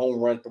can be a home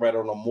run threat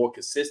on a more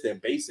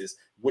consistent basis,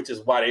 which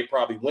is why they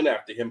probably went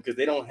after him because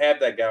they don't have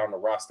that guy on the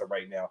roster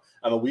right now.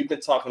 I mean, we've been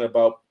talking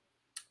about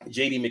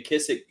J.D.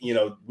 McKissic,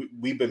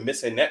 we've been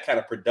missing that kind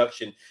of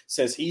production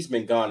since he's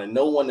been gone, and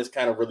no one has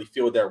kind of really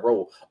filled that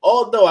role.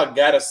 Although I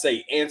got to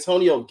say,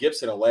 Antonio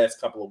Gibson the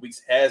last couple of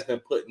weeks has been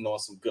putting on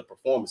some good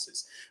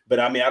performances. But,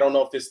 I mean, I don't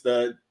know if it's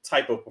the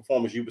type of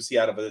performance you would see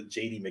out of a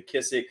J.D.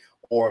 McKissic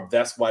or if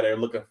that's why they're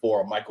looking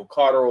for a Michael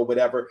Carter or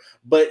whatever.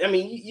 But, I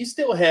mean, you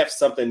still have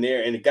something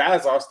there, and the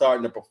guys are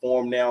starting to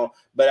perform now.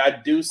 But I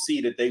do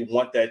see that they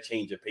want that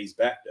change of pace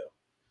back, though.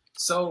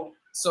 So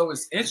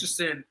it's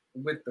interesting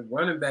with the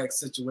running back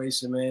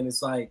situation, man.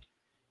 It's like,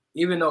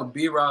 even though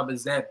B-Rob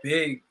is that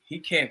big, he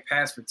can't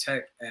pass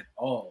protect at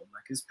all.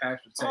 Like, his pass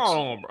protection.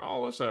 Oh, bro.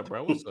 What's up,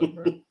 bro? What's up,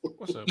 bro?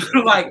 What's up,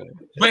 bro? Like,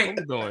 wait,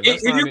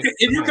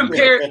 if you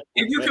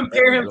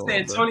compare him to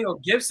Antonio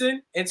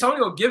Gibson,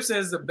 Antonio Gibson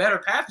is the better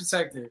pass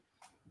protector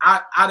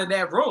out of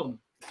that room.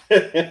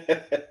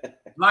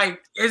 Like,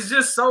 it's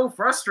just so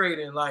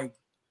frustrating. Like,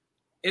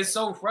 it's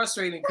so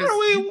frustrating.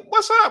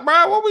 What's up,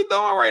 bro? What we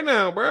doing right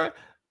now, bro?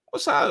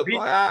 What's up?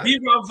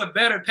 B-Rob's a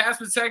better pass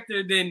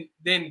protector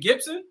than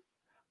Gibson.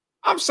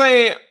 I'm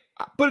saying,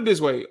 put it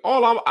this way.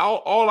 All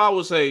I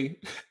would say,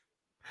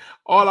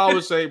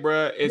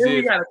 bro, is then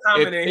we got a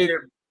comment in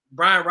here.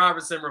 Brian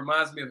Robertson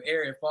reminds me of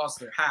Arian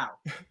Foster. How?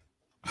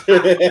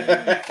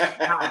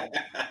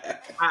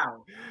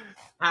 How?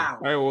 All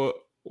right,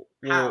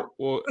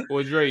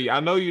 well, Dre, I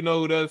know you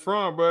know who that's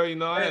from, bro. You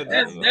know,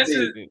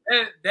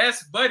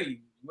 that's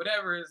Buddy,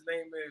 whatever his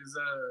name is.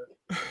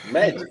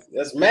 Magic.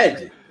 That's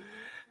Magic.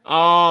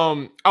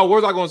 Oh, what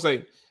was I gonna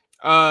say?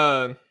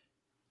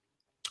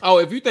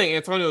 If you think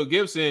Antonio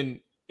Gibson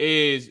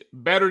is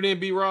better than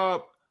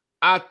B-Rob,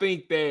 I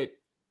think no,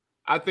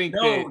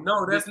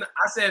 that's not.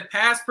 I said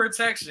pass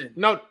protection.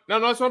 No,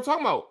 that's what I'm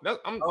talking about.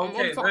 I'm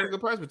talking the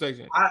pass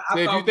protection.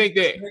 If you think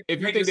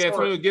that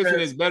Antonio Gibson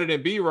is better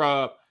than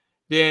B-Rob,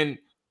 then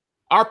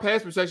our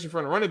pass protection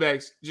from the running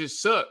backs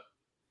just suck.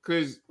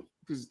 Because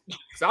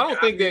I don't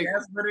think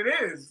that's what it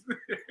is.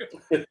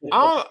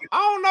 I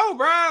don't know,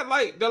 bro.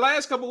 Like, the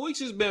last couple of weeks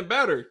has been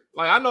better.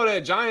 Like, I know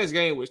that Giants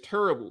game was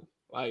terrible.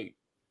 Like,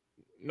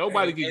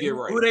 nobody could get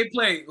right.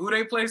 Who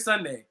they play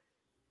Sunday?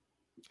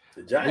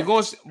 The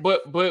Giants. We're going,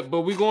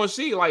 but we're going to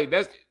see. Like,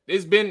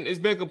 it's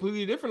been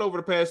completely different over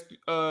the past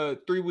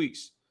 3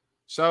 weeks.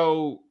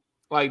 So,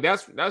 like,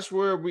 that's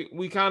where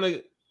we kind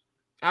of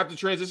have to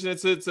transition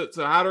into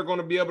how they're going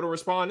to be able to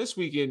respond this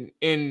weekend.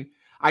 And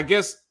I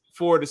guess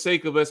for the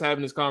sake of us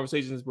having this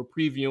conversation, we're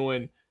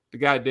previewing the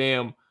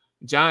goddamn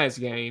Giants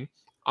game.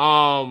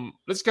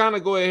 Let's kind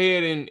of go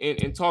ahead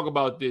and talk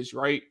about this,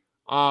 right?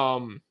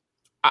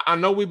 I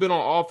know we've been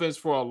on offense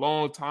for a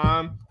long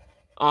time.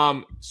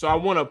 So I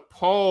want to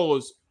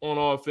pause on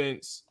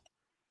offense,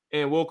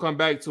 and we'll come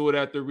back to it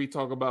after we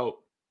talk about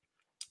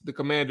the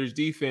Commanders'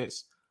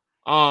 defense.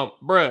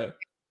 Bruh,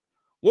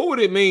 what would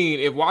it mean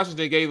if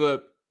Washington gave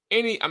up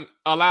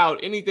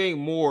allowed anything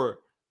more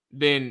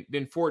than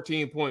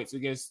 14 points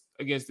against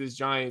this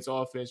Giants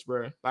offense,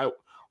 bruh? Like,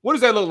 what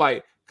does that look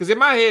like? Because in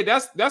my head,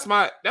 that's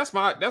my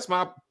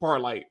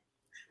part. Like,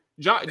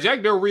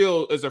 Jack Del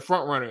Rio is a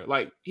front runner.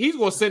 Like, he's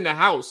gonna send the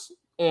house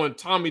on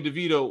Tommy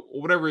DeVito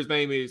or whatever his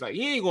name is. Like,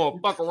 he ain't gonna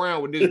fuck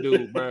around with this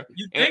dude, bro.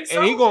 You think so?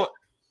 And he gonna.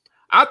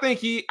 I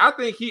think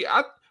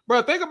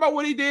bro. Think about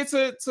what he did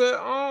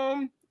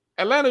to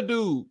Atlanta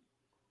dude,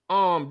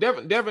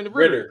 Devin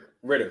Ritter.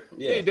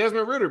 Yeah,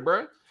 Desmond Ritter,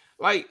 bro.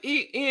 Like,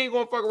 he ain't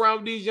gonna fuck around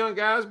with these young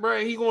guys,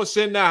 bro. He gonna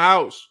send the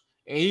house,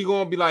 and he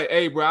gonna be like,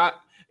 hey, bro.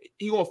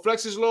 He gonna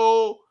flex his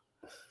little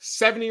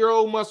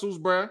 70-year-old muscles,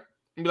 bro.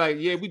 And be like,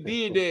 yeah, we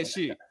did that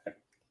shit.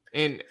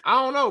 And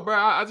I don't know, bro.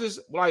 I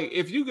just, like,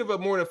 if you give up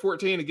more than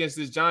 14 against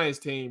this Giants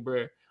team,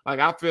 bro, like,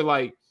 I feel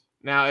like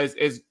now as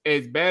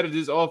bad as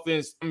this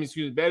offense,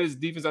 bad as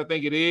defense I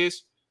think it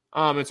is,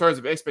 in terms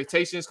of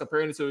expectations,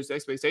 comparing it to its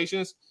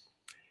expectations,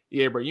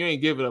 yeah, bro, you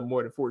ain't giving up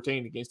more than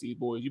 14 against these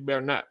boys. You better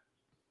not.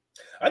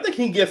 I think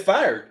he can get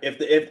fired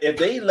if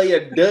they lay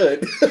a dud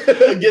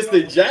against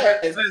the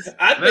Giants.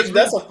 I think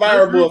that's a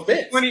fireable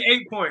offense.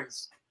 28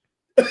 points.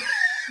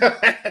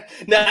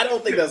 Now, I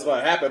don't think that's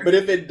going to happen, but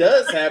if it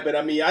does happen,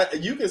 I mean,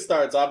 you can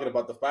start talking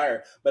about the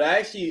fire. But I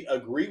actually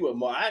agree with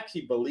Mo. I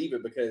actually believe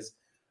it because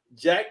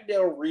Jack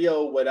Del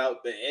Rio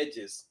without the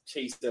edges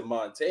chasing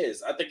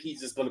Montez, I think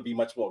he's just going to be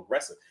much more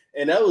aggressive.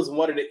 And that was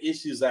one of the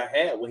issues I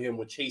had with him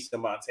with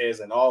chasing Montez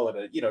and all of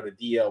the,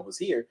 the DL was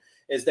here,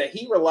 is that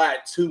he relied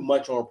too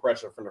much on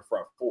pressure from the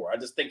front four. I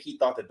just think he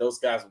thought that those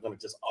guys were going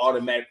to just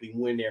automatically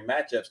win their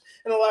matchups.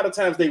 And a lot of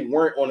times they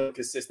weren't on a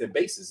consistent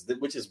basis,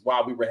 which is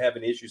why we were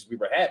having the issues we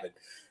were having.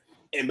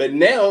 But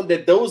now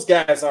that those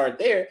guys aren't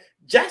there,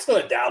 Jack's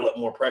going to dial up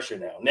more pressure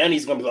now. Now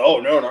he's going to be like, oh,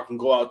 no, I can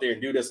go out there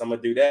and do this. I'm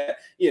going to do that,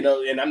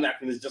 and I'm not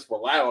going to just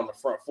rely on the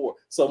front four.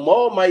 So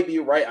Mo might be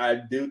right. I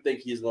do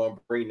think he's going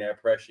to bring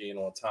that pressure in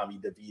on Tommy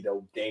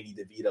DeVito, Danny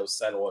DeVito's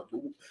son. Or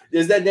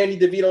is that Danny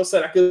DeVito's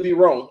son? I could be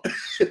wrong,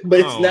 but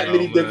it's not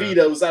many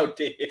DeVitos out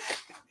there.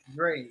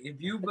 Great. If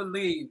you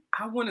believe,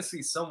 I want to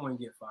see someone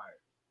get fired.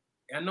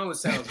 I know it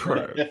sounds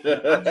crazy.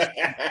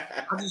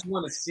 I just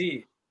want to see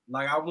it.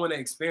 Like, I want to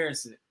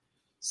experience it.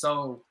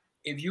 So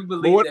if you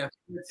believe that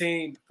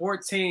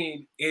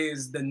 14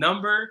 is the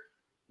number,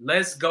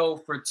 let's go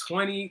for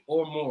 20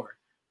 or more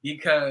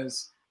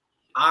because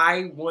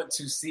I want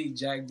to see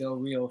Jack Del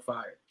Rio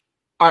fired.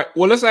 All right.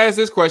 Well, let's ask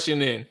this question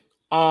then.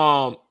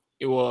 I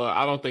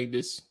don't think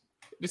this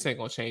ain't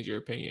gonna change your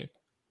opinion,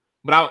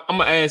 but I'm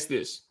gonna ask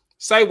this.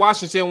 Say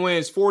Washington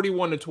wins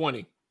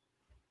 41-20.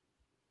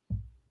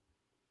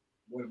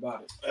 What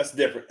about it? That's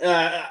different.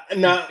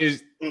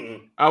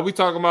 Are we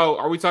talking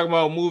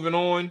about moving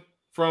on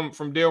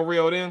from Del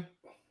Rio then?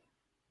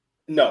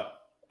 No,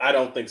 I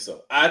don't think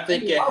so. I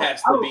think it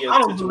has to be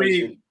a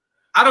situation.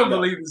 I don't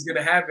believe it's going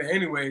to happen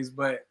anyways,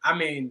 but I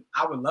mean,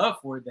 I would love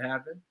for it to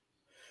happen.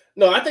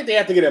 No, I think they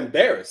have to get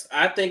embarrassed.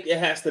 I think it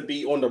has to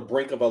be on the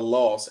brink of a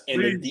loss,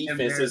 and the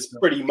defense is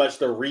pretty much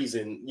the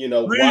reason,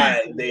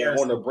 why they are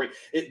on the brink.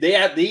 They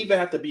either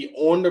have to be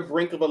on the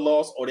brink of a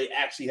loss, or they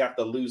actually have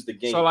to lose the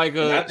game. I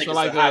think it's a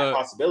high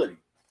possibility.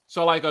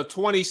 So like a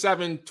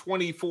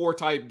 27-24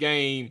 type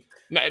game.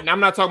 I'm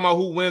not talking about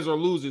who wins or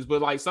loses,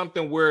 but like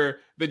something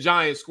where the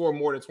Giants score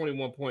more than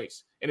 21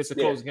 points, and it's a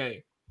close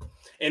game.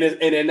 And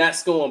they're not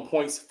scoring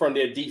points from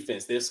their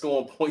defense. They're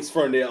scoring points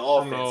from their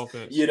offense.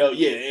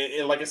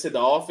 And like I said,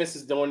 the offense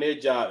is doing their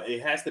job.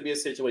 It has to be a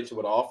situation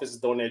where the offense is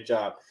doing their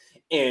job.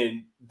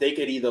 And they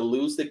could either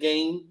lose the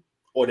game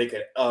or they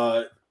could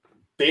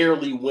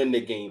barely win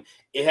the game.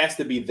 It has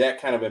to be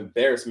that kind of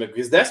embarrassment,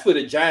 because that's where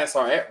the Giants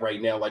are at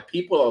right now. Like,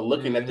 people are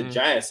looking at the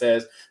Giants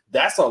as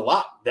that's a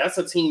lot. That's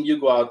a team you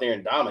go out there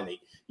and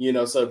dominate.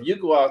 So if you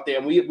go out there,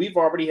 and we've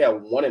already had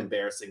one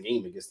embarrassing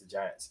game against the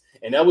Giants,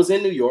 and that was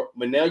in New York,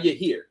 but now you're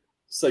here.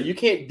 So you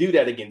can't do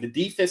that again. The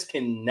defense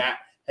cannot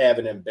have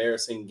an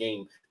embarrassing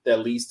game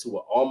that leads to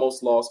an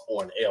almost loss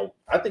or an L.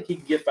 I think he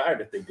can get fired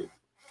if they do.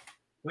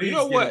 You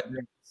know what?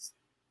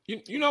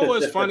 You know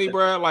what's funny,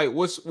 bro? Like,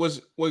 what?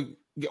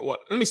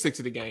 Let me stick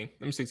to the game.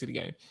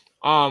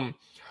 All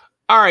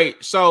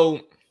right. So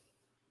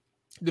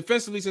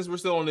defensively, since we're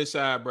still on this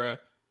side, bro,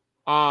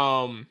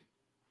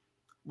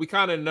 we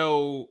kind of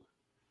know.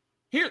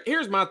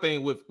 Here's my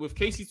thing with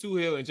Casey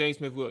Toohill and James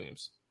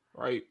Smith-Williams,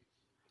 right?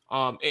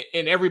 And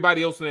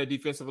everybody else on that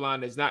defensive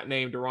line that's not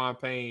named Daron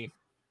Payne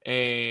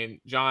and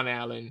John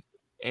Allen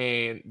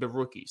and the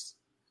rookies.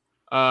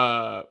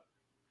 I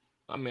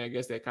mean, I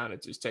guess that kind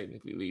of just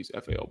technically leaves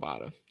F.A.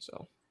 Obata,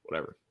 so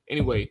whatever.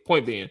 Anyway,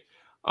 point being,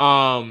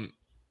 I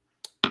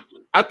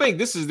think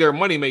this is their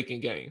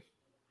money-making game.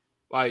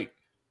 Like,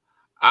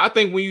 I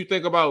think when you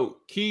think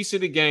about keys to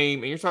the game,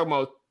 and you're talking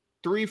about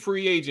 3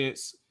 free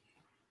agents,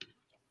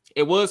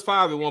 it was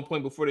 5 at one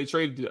point before they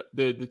traded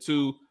the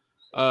 2,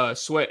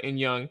 Sweat and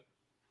Young.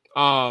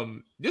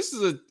 This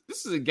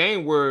is a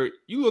game where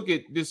you look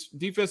at this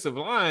defensive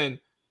line,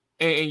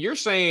 and you're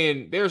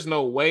saying there's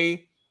no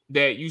way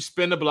that you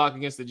spin the block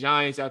against the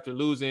Giants after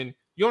losing.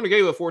 You only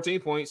gave up 14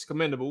 points,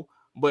 commendable,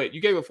 but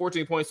you gave up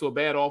 14 points to a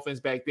bad offense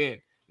back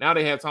then. Now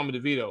they have Tommy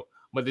DeVito,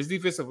 but this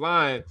defensive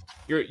line,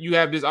 you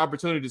have this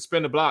opportunity to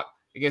spin the block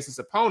against this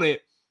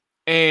opponent,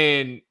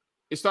 and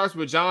it starts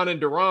with John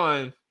and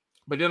Daron,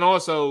 but then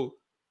also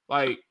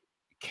like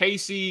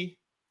Casey,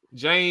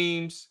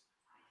 James,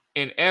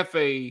 and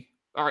F.A.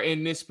 are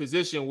in this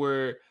position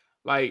where,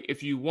 like,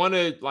 if you want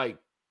to like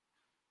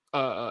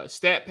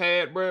stat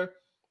pad, bro,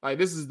 like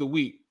this is the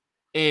week,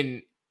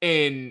 and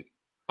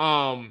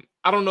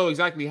I don't know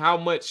exactly how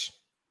much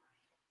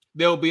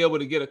they'll be able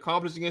to get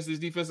accomplished against this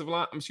defensive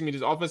line. This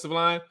offensive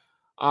line,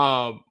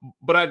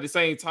 but at the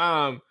same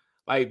time,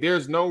 like,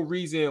 there's no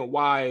reason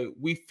why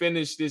we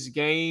finish this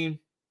game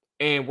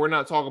and we're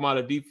not talking about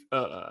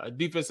a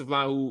defensive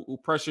line who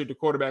pressured the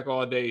quarterback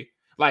all day,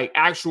 like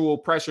actual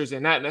pressures,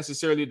 and not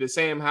necessarily the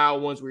Sam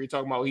Howell ones where you're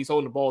talking about he's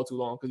holding the ball too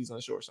long because he's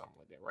unsure or something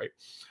like that, right?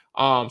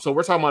 So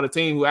we're talking about a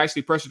team who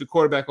actually pressured the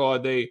quarterback all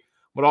day,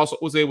 but also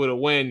was able to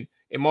win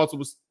in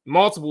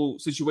multiple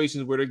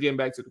situations where they're getting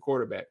back to the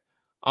quarterback.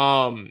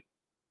 I'll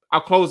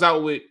close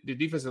out with the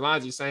defensive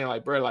line just saying,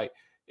 like, bro, like,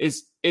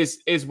 it's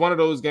one of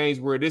those games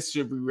where this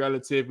should be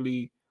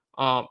relatively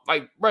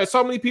like, bro,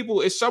 so many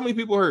people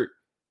hurt.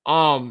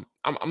 I'm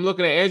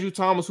looking at Andrew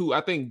Thomas, who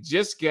I think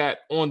just got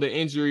on the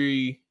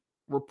injury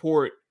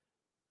report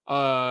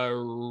like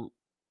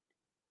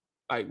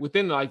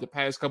within like the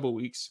past couple of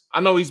weeks.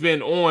 I know he's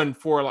been on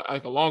for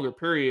like a longer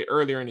period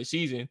earlier in the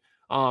season,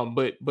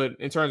 but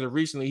in terms of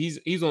recently,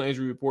 he's on the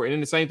injury report. And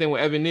then the same thing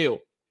with Evan Neal.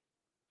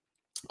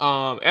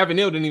 Evan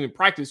Neal didn't even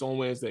practice on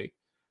Wednesday,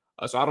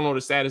 so I don't know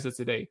the status of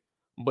today.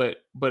 But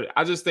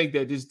I just think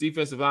that this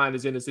defensive line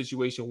is in a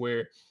situation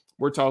where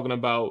we're talking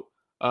about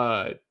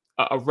a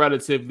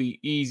relatively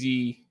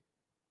easy,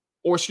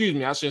 or excuse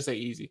me, I shouldn't say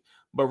easy,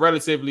 but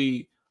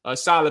relatively a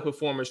solid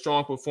performance,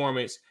 strong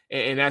performance,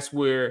 and that's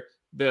where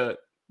the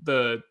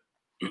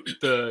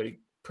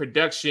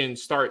production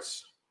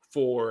starts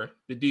for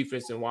the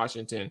defense in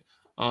Washington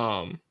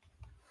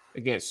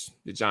against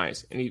the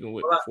Giants, and even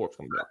with Forbes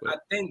coming back. I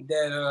think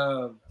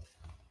that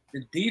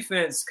the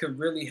defense could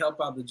really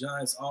help out the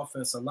Giants'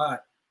 offense a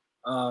lot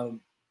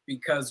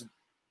because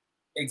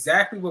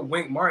exactly what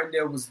Wink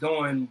Martindale was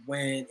doing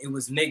when it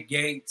was Nick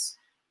Gates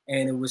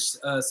and it was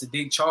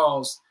Sadiq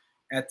Charles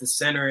at the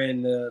center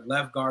and the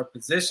left guard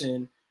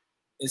position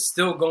is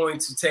still going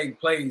to take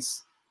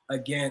place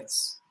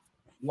against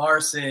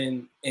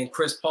Larson and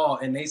Chris Paul.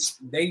 And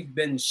they've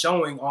been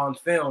showing on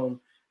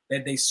film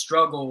that they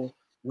struggle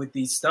with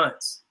these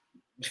stunts.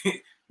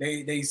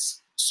 they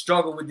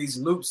struggle with these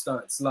loop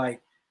stunts.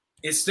 Like,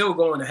 it's still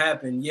going to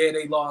happen. Yeah,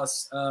 they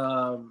lost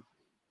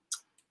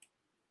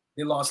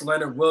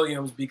Leonard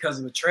Williams because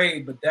of the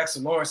trade, but Dexter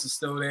Lawrence is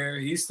still there.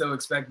 He's still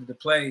expected to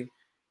play.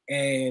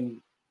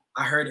 And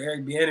I heard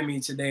Eric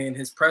Bieniemy today in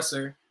his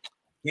presser.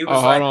 He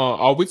was hold on.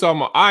 Are we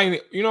talking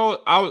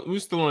about? We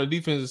still on the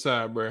defensive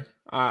side, bro.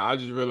 I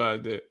just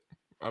realized that.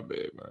 My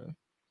bad, man.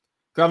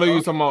 Cause I know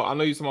you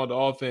talking about the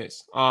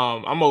offense.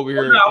 I'm over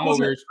here.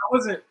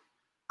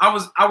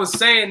 I was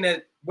saying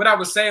that what I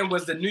was saying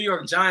was the New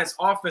York Giants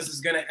offense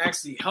is going to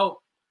actually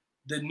help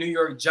the New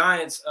York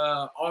Giants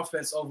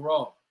offense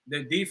overall,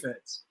 their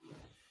defense.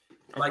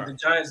 Like the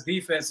Giants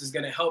defense is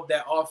going to help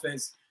that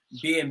offense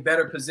be in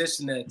better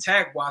position to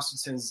attack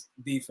Washington's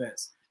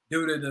defense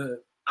due to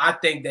I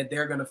think that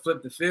they're going to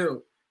flip the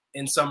field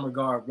in some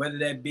regard, whether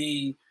that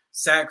be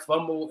sack,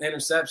 fumble,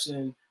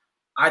 interception.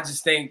 I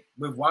just think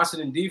with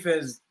Washington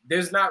defense,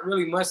 there's not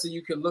really much that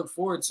you can look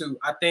forward to.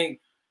 I think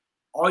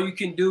all you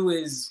can do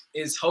is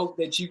hope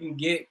that you can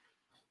get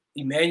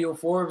Emmanuel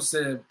Forbes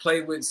to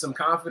play with some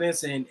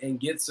confidence and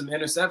get some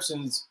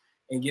interceptions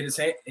and get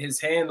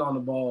his hand on the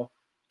ball.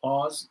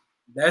 Pause.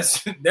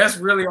 That's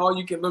really all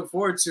you can look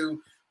forward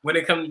to when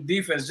it comes to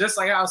defense. Just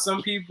like how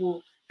some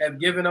people have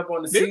given up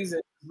on the season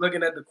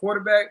looking at the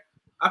quarterback,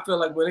 I feel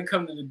like when it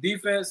comes to the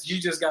defense, you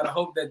just got to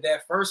hope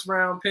that first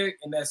round pick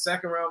and that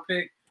second round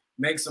pick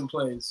make some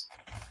plays.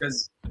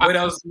 Because what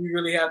else do you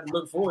really have to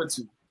look forward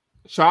to?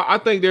 So I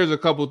think there's a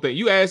couple things.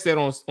 You asked that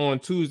on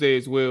Tuesday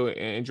as well,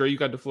 and Dre, you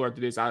got the floor after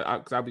this.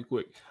 I'll be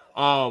quick.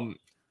 Bro,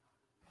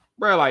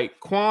 like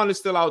Quan is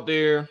still out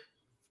there.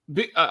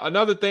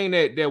 Another thing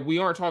that we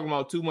aren't talking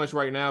about too much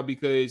right now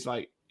because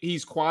like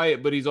he's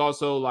quiet, but he's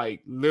also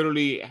like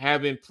literally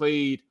haven't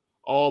played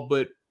all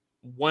but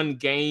one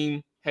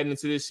game heading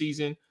into this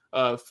season.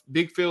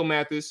 Big Phil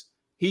Mathis,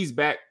 he's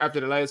back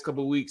after the last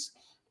couple of weeks.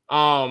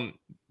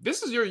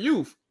 This is your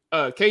youth.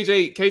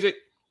 KJ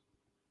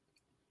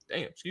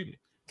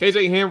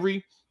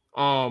Henry,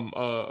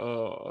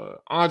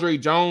 Andre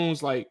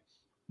Jones, like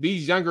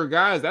these younger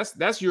guys,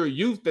 that's your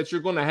youth that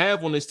you're going to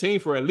have on this team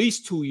for at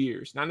least 2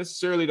 years. Not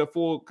necessarily the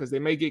full, because they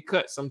may get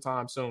cut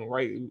sometime soon,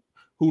 right?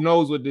 Who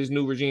knows what this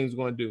new regime is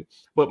going to do.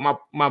 But my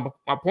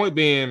point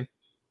being,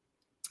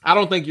 I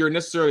don't think you're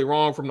necessarily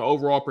wrong from the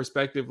overall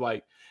perspective.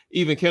 Like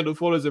even Kendall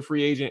Fuller's a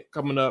free agent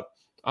coming up.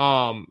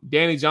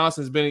 Danny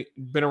Johnson's been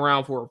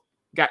around for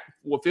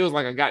what feels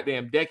like a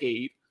goddamn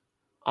decade.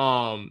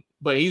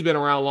 But he's been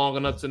around long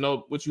enough to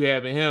know what you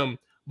have in him.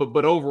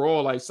 But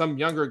overall, like some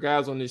younger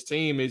guys on this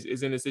team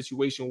is in a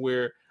situation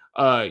where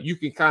you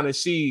can kind of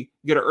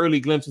get an early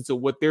glimpse into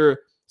what their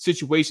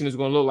situation is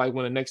going to look like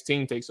when the next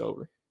team takes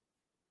over.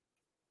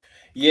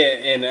 Yeah,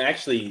 and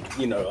actually,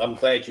 I'm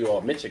glad you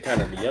all mentioned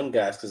kind of the young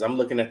guys because I'm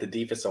looking at the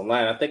defensive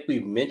line. I think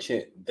we've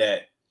mentioned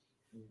that,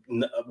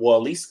 well,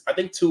 at least I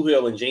think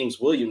Tuhill and James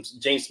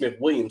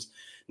Smith-Williams,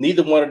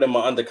 neither one of them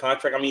are under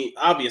contract. I mean,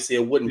 obviously,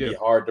 it wouldn't be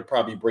hard to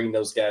probably bring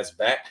those guys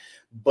back.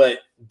 But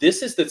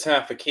this is the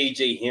time for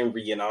KJ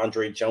Henry and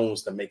Andre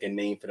Jones to make a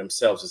name for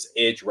themselves as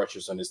edge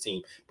rushers on this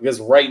team. Because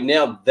right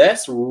now,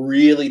 that's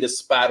really the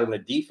spot on the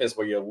defense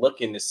where you're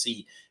looking to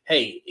see,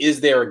 hey, is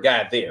there a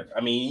guy there?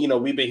 I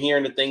mean, we've been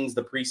hearing the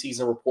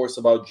preseason reports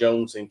about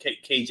Jones and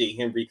KJ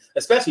Henry,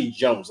 especially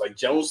Jones. Like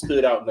Jones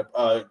stood out in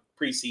the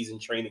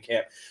preseason training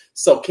camp.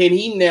 So can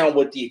he now,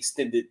 with the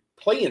extended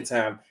playing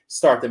time,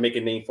 start to make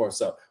a name for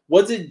himself?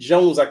 Was it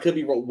Jones? I could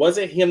be wrong. Was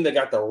it him that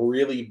got the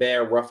really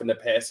bad roughing the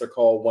passer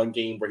call one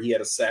game where he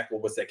had a sack? Or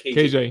was that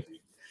KJ?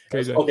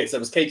 Okay, so it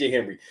was KJ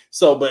Henry.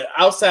 So, but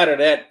outside of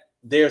that,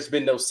 there's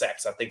been no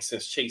sacks, I think,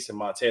 since Chase and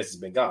Montez has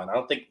been gone. I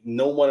don't think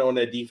no one on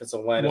that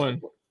defensive line has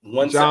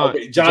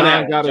John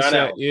Allen got a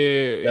sack.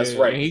 Yeah, that's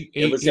right.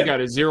 He got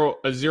a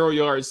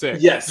 0-yard sack.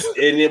 Yes,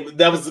 and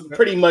that was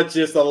pretty much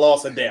just a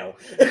loss of down.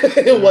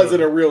 It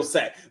wasn't a real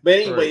sack. But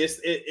anyway,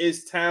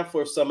 it's time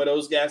for some of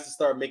those guys to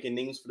start making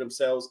names for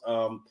themselves.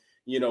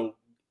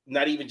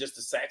 Not even just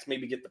the sacks,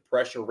 maybe get the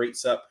pressure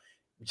rates up.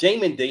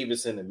 Jamin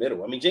Davis in the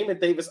middle. I mean, Jamin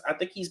Davis, I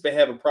think he's been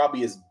having probably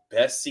his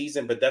best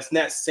season, but that's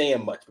not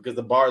saying much because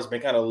the bar has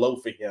been kind of low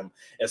for him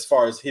as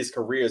far as his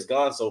career has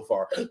gone so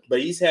far. But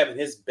he's having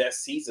his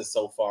best season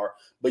so far.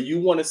 But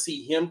you want to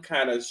see him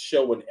kind of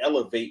show and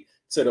elevate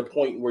to the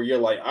point where you're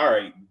like, all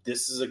right,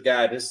 this is a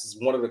guy, this is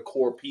one of the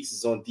core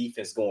pieces on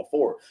defense going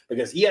forward,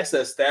 because he has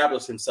to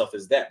establish himself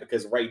as that,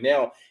 because right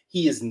now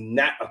he is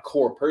not a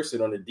core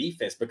person on the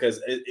defense, because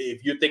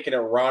if you're thinking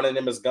that Ron and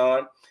him is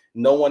gone,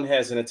 no one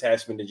has an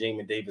attachment to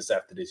Jamin Davis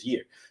after this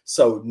year.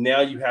 So now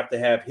you have to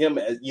have him,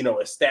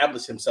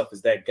 establish himself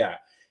as that guy.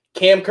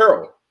 Cam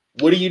Curl,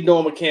 what are you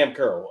doing with Cam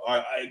Curl?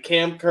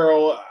 Cam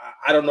Curl,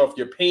 I don't know if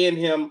you're paying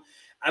him.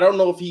 I don't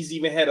know if he's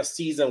even had a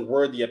season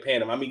worthy of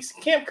paying him. I mean,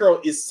 Cam Curl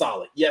is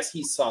solid. Yes,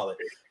 he's solid.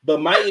 But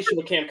my issue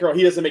with Cam Curl,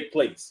 he doesn't make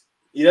plays.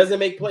 He doesn't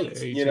make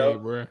plays,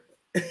 bro.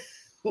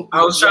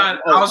 I was trying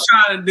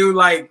to do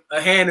like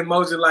a hand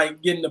emoji,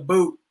 like getting the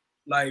boot,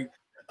 like.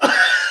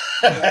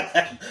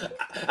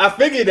 I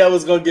figured that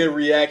was going to get a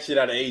reaction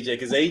out of AJ,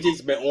 because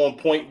AJ's been on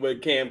point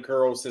with Cam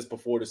Curl since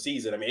before the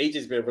season. I mean,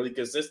 AJ's been really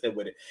consistent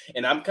with it.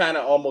 And I'm kind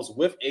of almost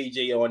with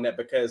AJ on that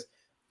because,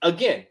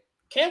 again,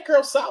 Cam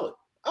Curl's solid.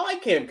 I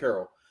like Cam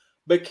Curl.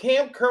 But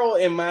Cam Curl,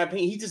 in my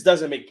opinion, he just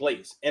doesn't make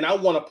plays. And I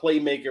want a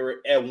playmaker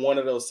at one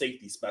of those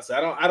safety spots.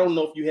 I don't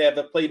know if you have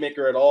a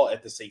playmaker at all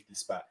at the safety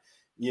spot.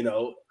 You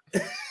know.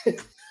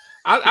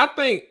 I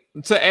think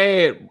to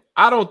add,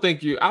 I don't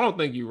think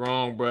you're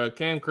wrong, bro.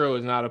 Cam Curl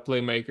is not a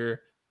playmaker.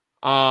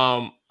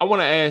 I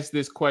want to ask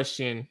this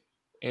question,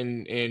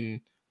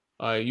 and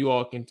you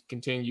all can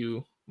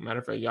continue. Matter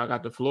of fact, y'all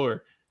got the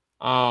floor.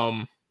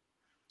 I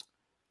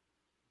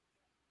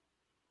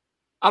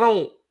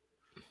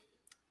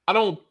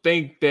don't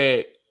think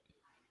that.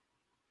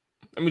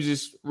 Let me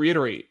just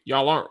reiterate: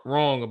 y'all aren't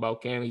wrong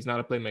about Cam. He's not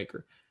a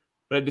playmaker,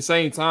 but at the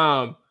same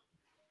time,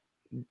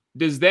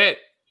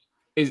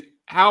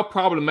 how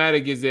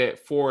problematic is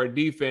that for a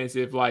defense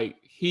if like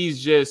he's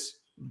just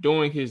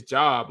doing his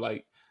job?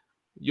 Like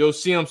you'll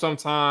see him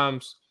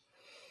sometimes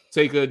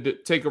take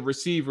a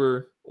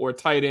receiver or a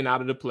tight end out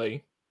of the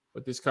play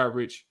with this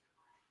coverage,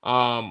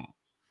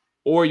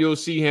 or you'll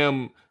see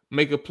him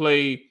make a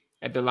play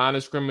at the line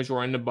of scrimmage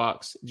or in the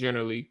box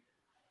generally.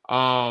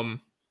 I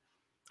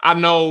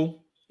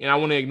know, and I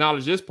want to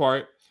acknowledge this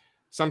part.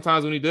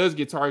 Sometimes when he does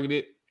get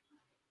targeted,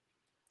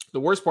 the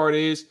worst part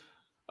is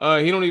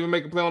he don't even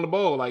make a play on the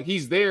ball. Like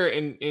he's there,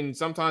 and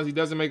sometimes he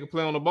doesn't make a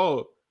play on the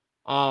ball.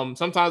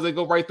 Sometimes they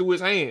go right through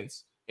his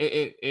hands,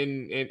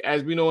 and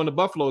as we know in the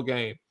Buffalo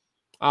game.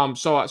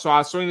 So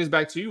I swing this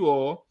back to you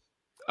all.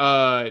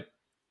 And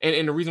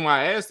the reason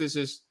why I asked this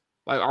is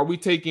like, are we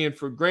taking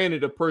for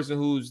granted a person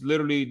who's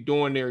literally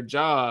doing their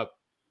job,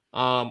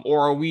 or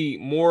are we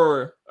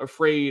more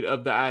afraid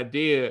of the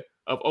idea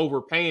of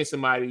overpaying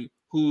somebody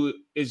who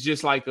is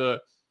just like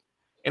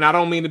and I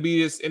don't mean to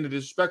be this in a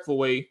disrespectful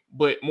way,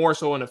 but more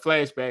so in a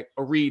flashback,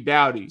 a Reed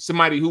Dowdy,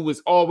 somebody who was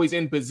always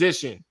in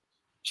position.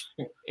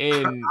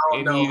 And I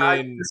don't know how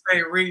you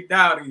say Reed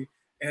Dowdy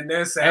and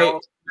then say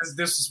that's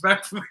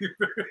disrespectful.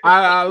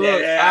 I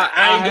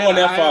ain't going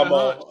that far,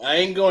 Mo. I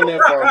ain't going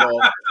that far,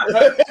 Mo.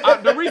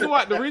 The reason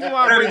why I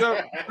bring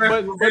up,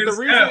 but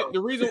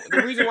the reason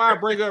why I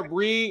bring up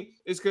Reed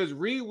is because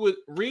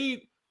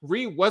Reed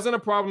wasn't a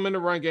problem in the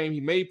run game.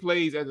 He made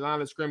plays at the line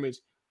of scrimmage.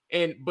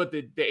 But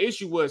the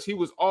issue was he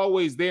was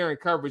always there in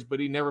coverage,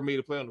 but he never made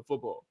a play on the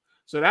football.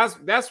 So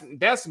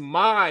that's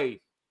my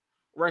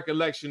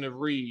recollection of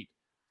Reed.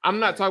 I'm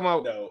not talking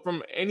about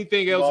from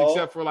anything else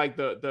except for like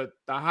the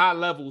high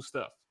level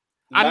stuff.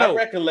 My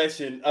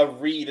recollection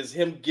of Reed is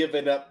him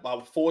giving up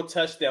about 4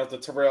 touchdowns to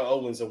Terrell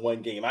Owens in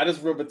one game. I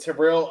just remember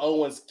Terrell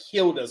Owens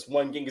killed us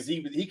one game because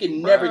he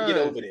can never get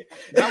over there.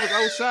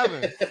 That was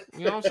 07.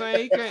 You know what I'm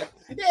saying? He can't.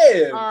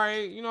 Yeah. All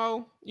right. You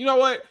know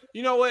what?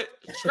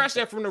 Scratch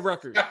that from the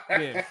record.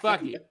 Then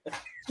fuck it.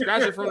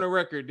 Scratch it from the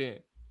record. Then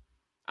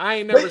I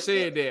ain't never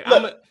said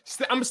that.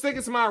 I'm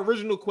sticking to my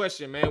original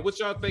question, man. What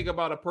y'all think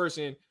about a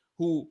person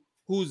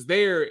who's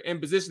there in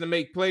position to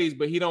make plays,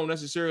 but he don't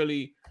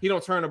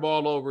turn the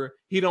ball over.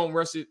 He don't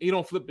rush it. He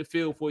don't flip the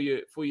field for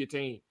your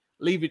team.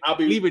 Leave it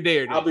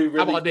there. How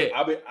about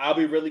that? I'll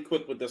be really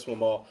quick with this one,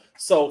 Maul.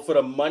 So for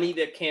the money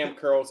that Cam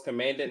Curl's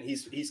commanding,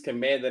 he's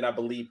commanding, I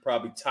believe,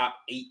 probably top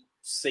 8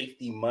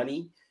 safety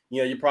money.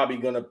 You know, you're probably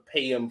going to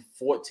pay him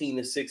 14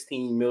 to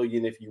 16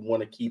 million if you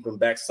want to keep him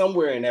back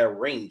somewhere in that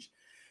range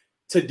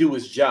to do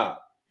his job.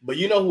 But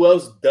you know who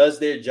else does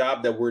their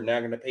job that we're not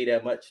going to pay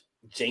that much?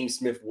 James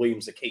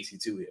Smith-Williams and Casey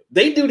Toohill.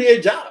 They do their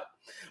job.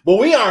 But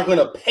we aren't going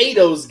to pay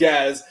those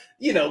guys,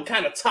 you know,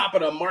 kind of top of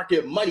the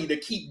market money to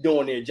keep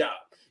doing their job.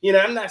 You know,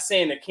 I'm not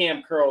saying that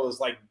Cam Curl is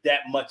like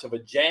that much of a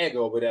jag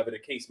or whatever the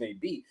case may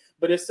be,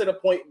 but it's to the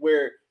point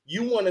where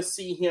you want to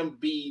see him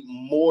be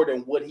more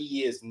than what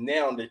he is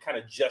now to kind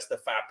of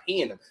justify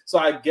paying him. So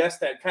I guess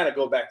that kind of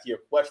go back to your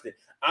question.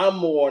 I'm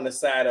more on the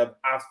side of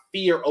I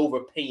fear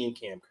overpaying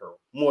Cam Curl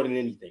more than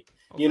anything.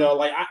 Okay. You know,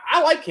 like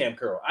I like Cam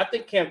Curl. I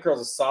think Cam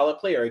Curl's a solid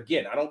player.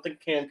 Again, I don't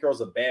think Cam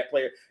Curl's a bad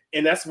player.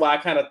 And that's why I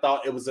kind of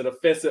thought it was an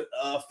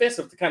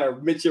offensive to kind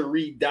of mention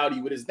Reed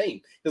Dowdy with his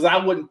name. Because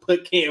I wouldn't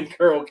put Cam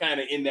Curl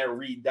kind of in that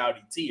Reed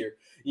Dowdy tier,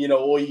 you know,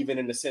 or even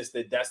in the sense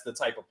that that's the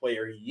type of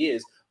player he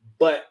is.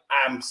 But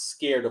I'm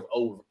scared of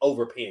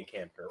overpaying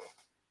Cam Curl.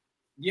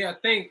 Yeah,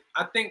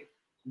 I think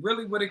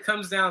really what it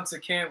comes down to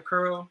Cam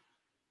Curl,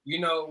 you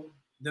know,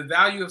 the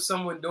value of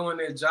someone doing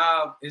their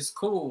job is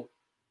cool,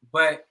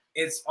 but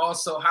it's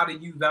also how do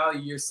you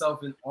value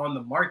yourself on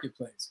the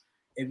marketplace?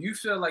 If you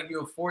feel like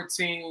you're a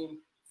 $14,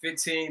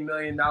 $15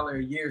 million a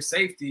year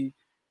safety,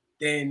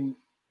 then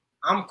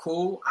I'm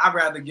cool. I'd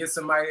rather get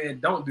somebody that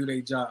don't do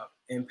their job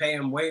and pay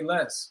them way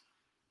less.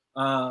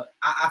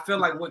 I feel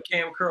like what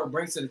Cam Curl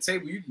brings to the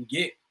table, you can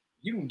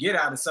get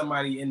out of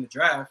somebody in the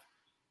draft,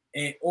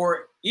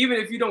 or even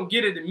if you don't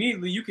get it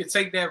immediately, you can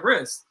take that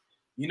risk.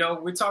 You know,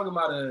 we're talking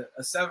about a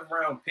 7th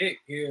round pick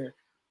here.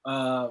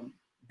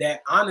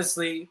 That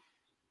honestly,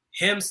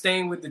 him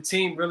staying with the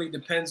team really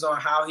depends on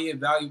how he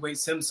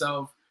evaluates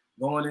himself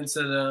going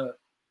into the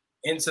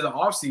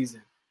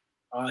offseason.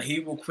 He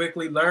will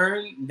quickly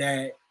learn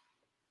that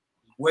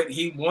what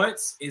he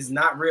wants is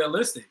not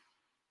realistic.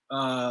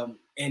 And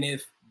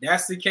if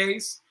that's the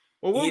case,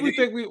 well,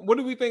 what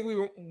do we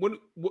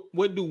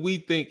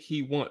think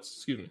he wants?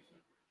 Excuse me.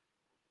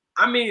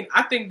 I mean,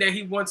 I think that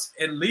he wants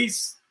at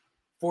least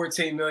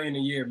 $14 million a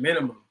year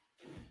minimum.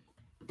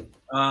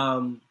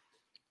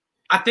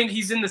 I think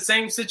he's in the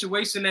same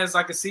situation as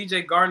like a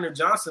CJ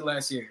Gardner-Johnson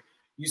last year.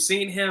 You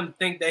seen him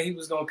think that he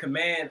was going to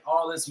command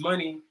all this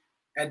money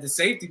at the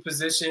safety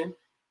position,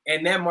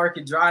 and that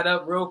market dried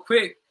up real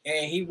quick,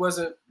 and he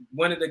wasn't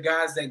one of the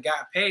guys that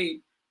got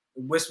paid,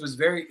 which was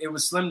it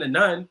was slim to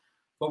none.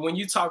 But when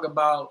you talk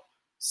about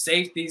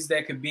safeties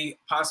that could be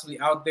possibly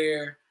out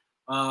there,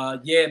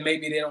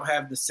 maybe they don't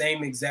have the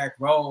same exact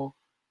role,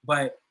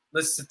 but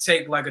let's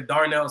take like a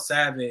Darnell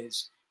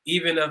Savage,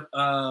 even a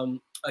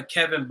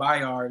Kevin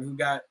Byard, who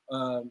got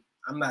I'm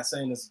not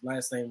saying his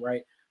last name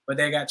right, but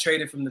they got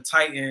traded from the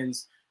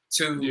Titans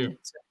to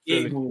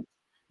Eagles.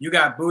 You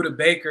got Budda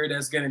Baker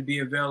that's going to be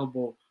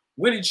available.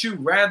 Wouldn't you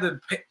rather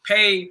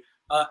pay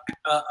a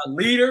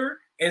leader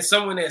and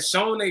someone that's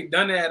shown they've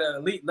done it at an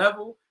elite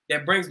level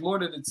that brings more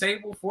to the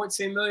table,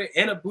 $14 million,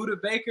 and a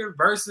Budda Baker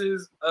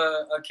versus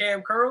a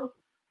Cam Curl?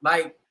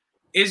 Like,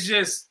 it's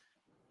just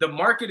the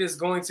market is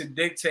going to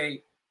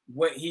dictate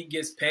what he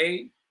gets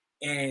paid,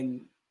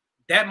 and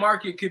that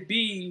market could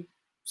be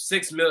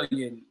 $6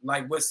 million,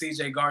 like what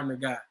CJ Gardner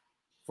got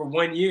for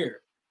 1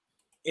 year.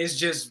 It's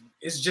just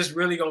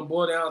really gonna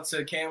boil down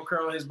to Cam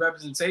Curl and his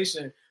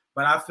representation.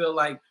 But I feel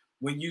like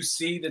when you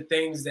see the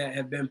things that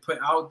have been put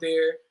out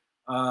there,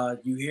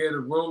 you hear the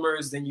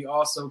rumors, then you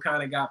also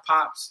kind of got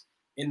Pops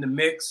in the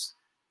mix,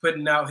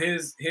 putting out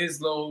his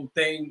little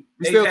thing.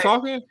 You still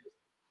talking?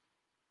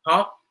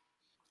 Huh?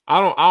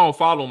 I don't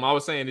follow him. I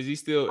was saying, is he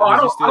still? I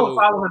don't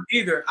follow him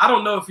either. I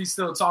don't know if he's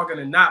still talking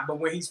or not. But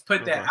when he's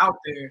put that out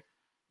there,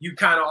 you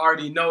kind of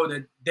already know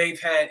that they've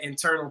had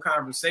internal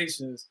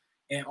conversations,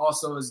 and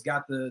also has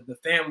got the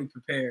family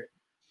prepared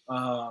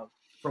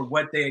for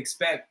what they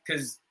expect.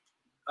 Because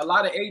a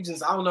lot of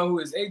agents, I don't know who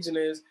his agent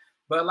is,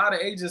 but a lot of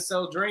agents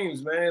sell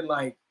dreams, man.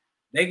 Like,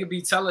 they could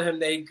be telling him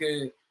they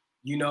could,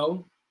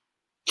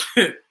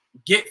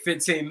 get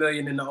 $15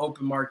 million in the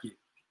open market.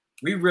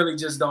 We really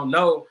just don't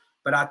know.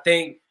 But I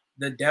think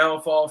the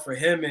downfall for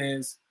him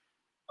is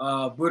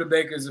Budda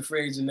Baker is a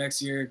free agent next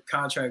year,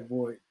 contract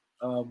void,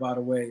 by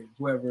the way,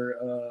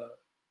 whoever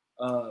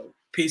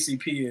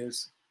PCP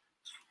is.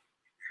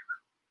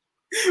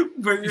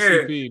 But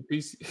yeah.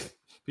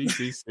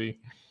 PCC.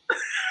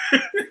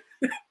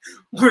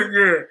 But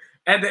yeah,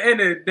 at the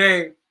end of the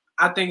day,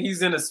 I think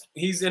he's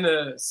in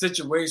a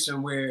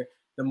situation where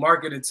the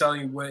market will tell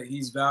you what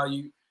he's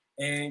valued.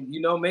 And,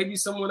 maybe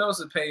someone else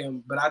would pay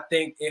him. But I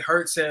think it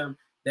hurts him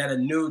that a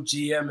new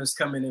GM is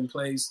coming in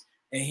place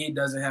and he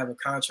doesn't have a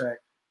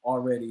contract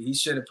already.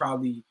 He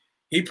probably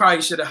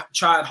should have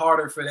tried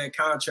harder for that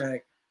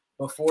contract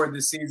before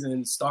the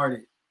season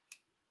started.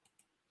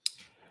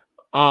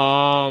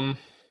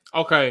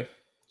 Okay.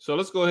 So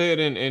let's go ahead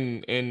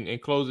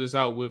and close this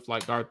out with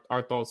like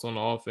our thoughts on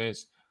the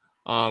offense.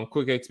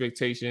 Quick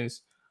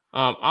expectations.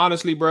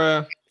 Honestly,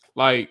 bruh,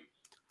 like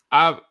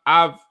I've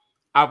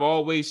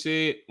always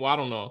said, well, I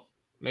don't know.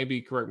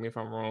 Maybe correct me if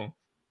I'm wrong.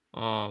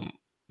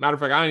 Matter of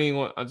fact,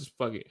 I just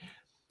fuck it.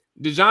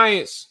 The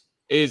Giants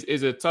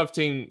is a tough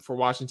team for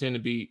Washington to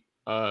beat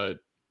over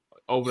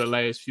the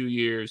last few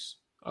years.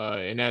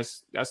 And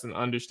that's an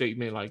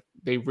understatement. Like,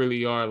 they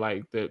really are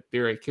like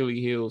their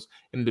Achilles heels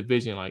in the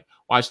division. Like,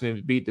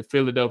 Washington beat the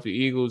Philadelphia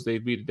Eagles, they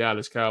beat the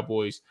Dallas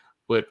Cowboys,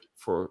 but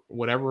for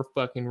whatever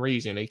fucking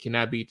reason, they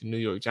cannot beat the New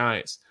York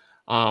Giants.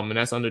 And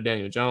that's under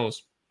Daniel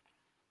Jones.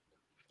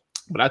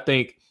 But I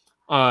think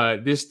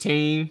this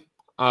team,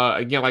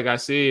 again, like I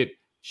said,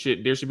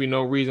 there should be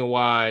no reason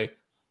why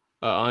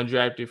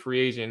undrafted free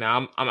agent.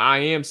 Now, I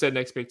am setting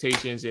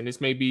expectations, and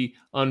this may be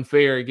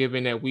unfair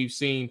given that we've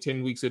seen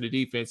 10 weeks of the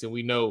defense and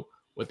we know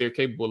what they're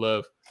capable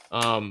of.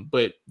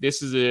 But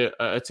this is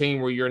a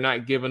team where you're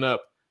not giving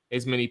up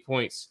as many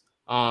points.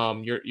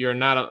 You're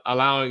not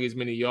allowing as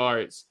many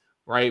yards,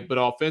 right? But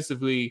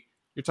offensively,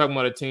 you're talking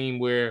about a team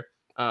where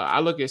I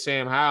look at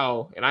Sam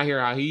Howell and I hear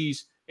how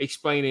he's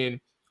explaining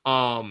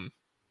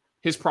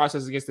his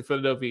process against the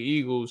Philadelphia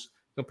Eagles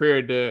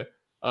compared to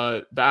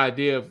the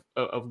idea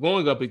of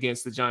going up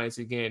against the Giants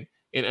again,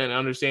 and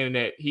understanding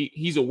that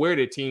he's aware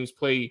that teams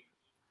play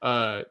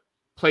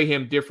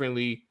him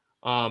differently.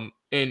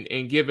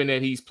 And given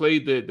that he's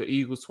played the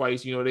Eagles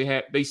twice,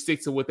 they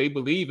stick to what they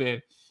believe in,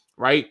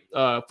 right?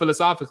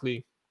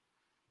 Philosophically.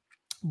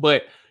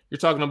 But you're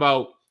talking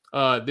about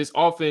this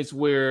offense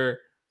where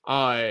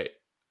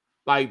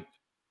like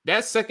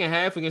that second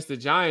half against the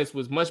Giants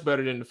was much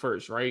better than the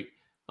first, right?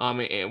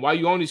 And while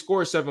you only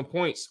scored 7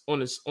 points on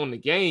the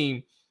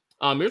game,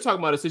 you're talking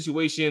about a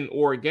situation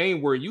or a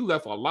game where you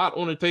left a lot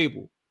on the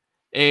table.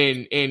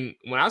 And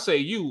when I say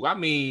you, I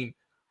mean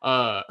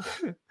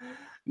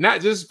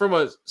not just from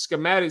a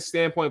schematic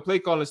standpoint, play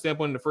calling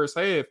standpoint in the first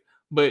half,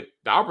 but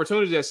the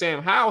opportunities that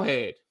Sam Howell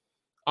had.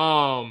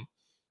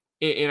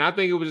 And I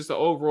think it was just an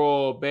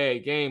overall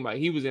bad game. Like,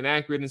 he was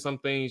inaccurate in some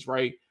things,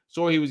 right?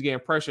 So he was getting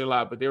pressure a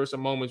lot, but there were some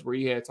moments where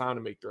he had time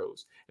to make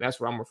throws. And that's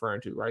what I'm referring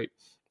to, right?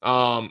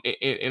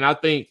 And I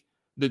think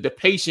the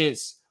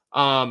patience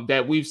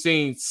that we've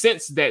seen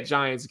since that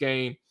Giants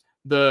game,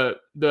 the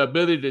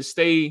ability to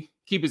stay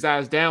keep his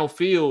eyes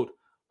downfield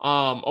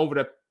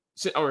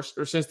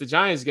since the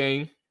Giants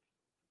game.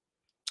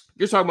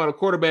 You're talking about a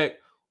quarterback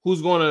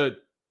who's going to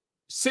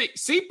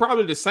see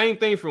probably the same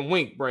thing from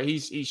Wink, bro.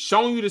 He's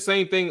shown you the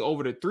same thing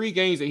over the 3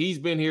 games that he's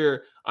been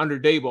here under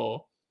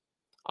Daboll.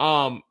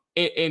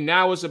 And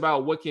now it's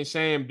about what can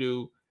Sam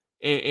do,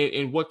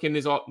 and what can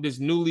this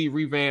newly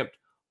revamped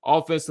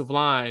offensive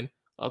line,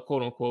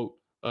 quote unquote,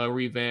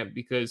 revamp,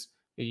 because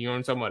you know what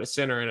I'm talking about, a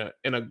center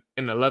and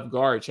a left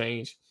guard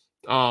change.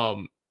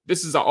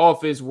 This is an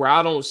offense where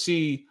I don't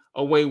see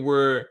a way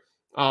where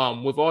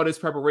with all this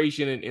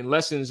preparation and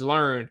lessons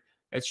learned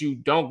that you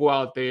don't go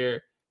out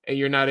there and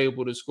you're not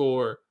able to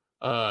score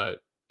at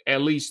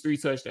least 3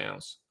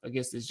 touchdowns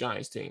against this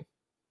Giants team.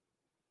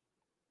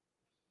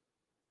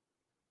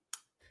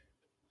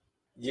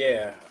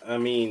 Yeah, I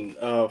mean,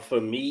 for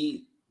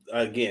me,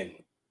 again,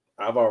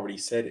 I've already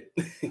said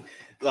it.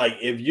 Like,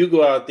 if you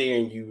go out there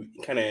and you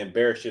kind of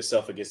embarrass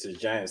yourself against this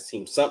Giants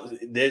team,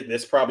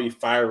 there's probably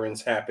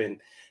firings happening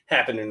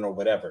or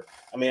whatever.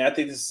 I mean, I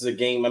think this is a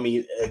game. I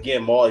mean,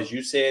 again, Maul, as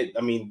you said,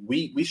 I mean,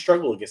 we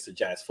struggle against the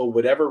Giants for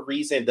whatever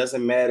reason. It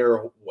doesn't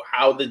matter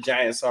how the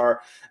Giants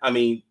are. I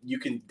mean, you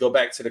can go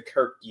back to the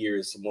Kirk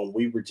years when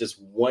we were just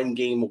 1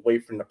 game away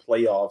from the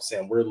playoffs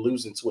and we're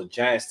losing to a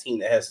Giants team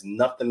that has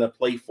nothing to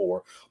play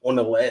for on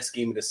the last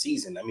game of the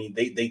season. I mean,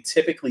 they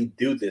typically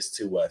do this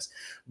to us.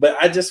 But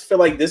I just feel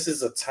like this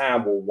is a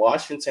time where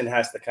Washington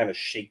has to kind of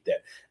shake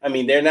that. I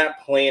mean, they're not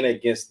playing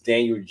against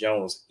Daniel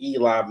Jones,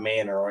 Eli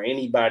Manning, or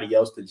anybody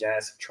else the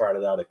Giants have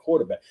trotted out at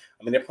quarterback.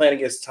 I mean, they're playing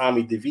against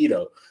Tommy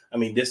DeVito. I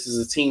mean, this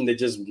is a team that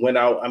just went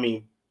out. I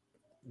mean,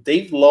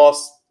 they've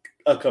lost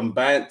a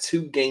combined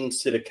 2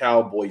 games to the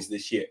Cowboys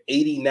this year,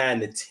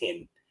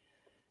 89-10.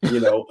 You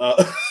know,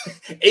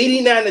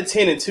 89-10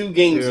 in 2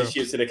 games this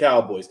year to the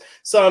Cowboys.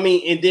 So, I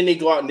mean, and then they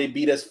go out and they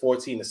beat us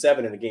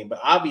 14-7 in the game. But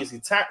obviously,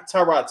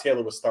 Tyrod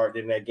Taylor was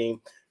starting in that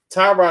game.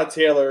 Tyrod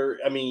Taylor,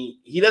 I mean,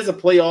 he doesn't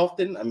play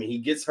often. I mean, he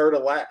gets hurt a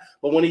lot.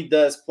 But when he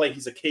does play,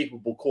 he's a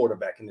capable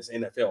quarterback in this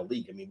NFL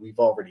league. I mean, we've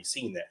already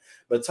seen that.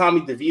 But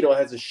Tommy DeVito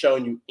hasn't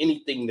shown you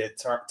anything that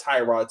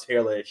Tyrod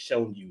Taylor has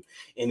shown you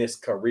in his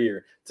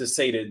career to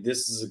say that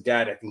this is a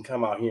guy that can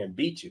come out here and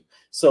beat you.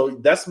 So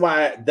that's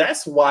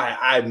why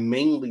I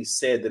mainly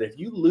said that if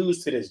you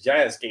lose to this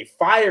Giants game,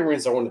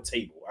 firings are on the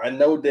table. I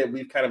know that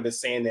we've kind of been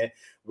saying that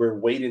we're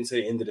waiting to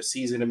the end of the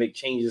season to make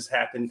changes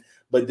happen.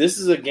 But this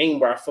is a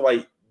game where I feel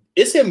like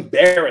it's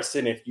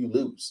embarrassing if you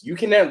lose. You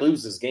cannot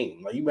lose this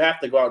game. Like, you have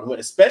to go out and win,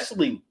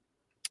 especially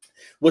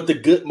with the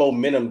good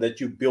momentum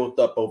that you built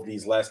up over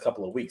these last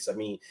couple of weeks. I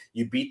mean,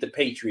 you beat the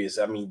Patriots.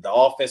 I mean, the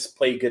offense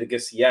played good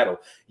against Seattle.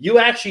 You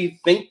actually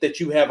think that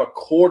you have a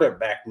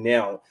quarterback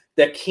now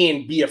that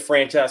can be a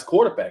franchise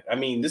quarterback. I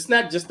mean, this is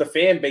not just the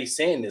fan base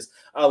saying this.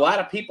 A lot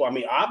of people, I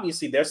mean,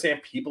 obviously they're saying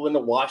people in the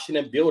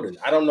Washington building.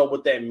 I don't know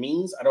what that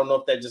means. I don't know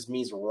if that just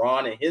means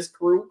Ron and his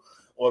crew,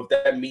 or if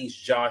that means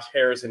Josh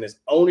Harris and his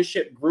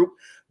ownership group.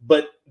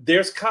 But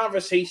there's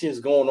conversations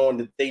going on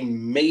that they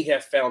may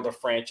have found a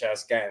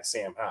franchise guy in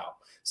Sam Howell.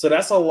 So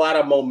that's a lot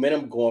of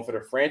momentum going for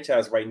the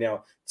franchise right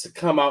now to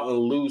come out and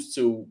lose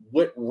to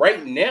what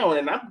right now.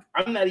 And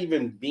I'm not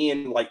even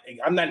being like,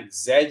 I'm not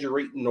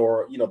exaggerating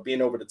or, you know,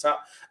 being over the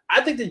top.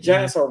 I think the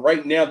Giants are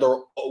right now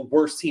the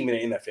worst team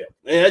in the NFL.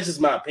 And that's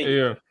just my opinion.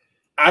 Yeah.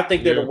 I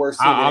think they're the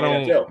worst team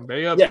in the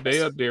NFL.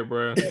 They up there,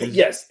 bro.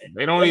 Yes.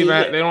 They don't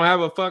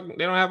have a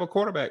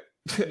quarterback.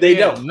 They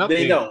don't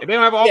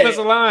have an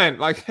offensive line.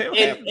 Like,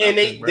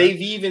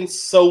 they've even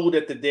sold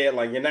at the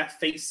deadline. You're not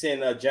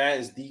facing a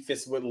Giants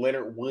defense with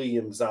Leonard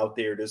Williams out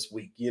there this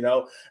week. You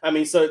know, I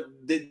mean, so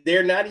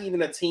they're not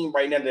even a team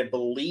right now that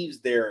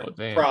believes they're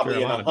probably Carolina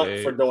in a hunt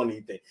for doing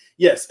anything.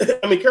 Yes,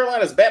 I mean,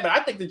 Carolina's bad, but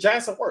I think the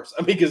Giants are worse.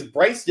 I mean, because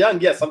Bryce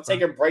Young, yes, I'm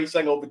taking Bryce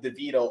Young over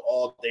DeVito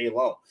all day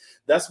long.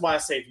 That's why I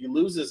say if you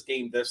lose this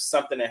game, there's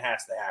something that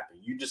has to happen.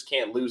 You just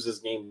can't lose this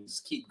game and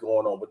just keep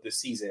going on with this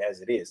season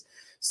as it is.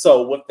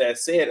 So with that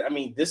said, I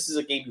mean, this is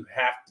a game you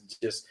have to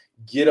just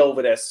get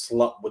over that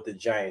slump with the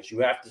Giants. You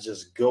have to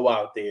just go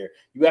out there.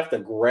 You have to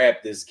grab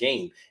this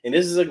game. And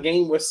this is a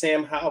game where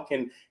Sam Howell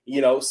can,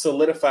 you know,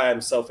 solidify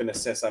himself in a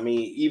sense. I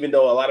mean, even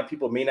though a lot of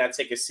people may not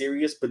take it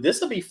serious, but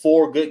this will be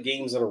 4 good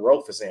games in a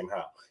row for Sam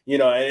Howell. You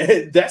know,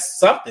 and that's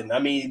something. I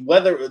mean,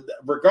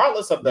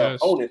 regardless of the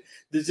opponent,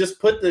 to just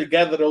put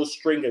together those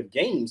string of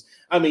games,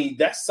 I mean,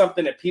 that's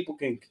something that people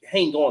can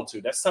hang on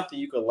to. That's something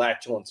you can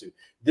latch on to.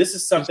 This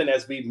is something,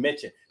 as we've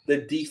mentioned, the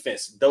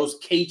defense, those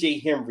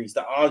KJ Henrys,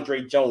 the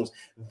Andre Jones,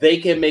 they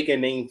can make a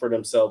name for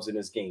themselves in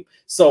this game.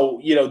 So,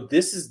 you know,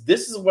 this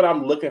is what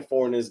I'm looking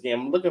for in this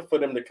game. I'm looking for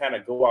them to kind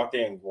of go out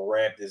there and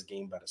grab this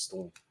game by the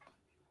storm.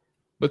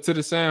 But to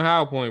the Sam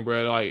Howell point,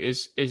 bro, like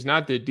it's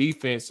not the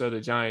defense of the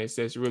Giants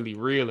that's really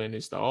reeling,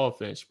 it's the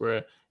offense,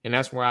 bro. And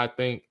that's where I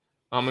think,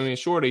 I mean,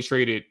 sure, they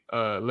traded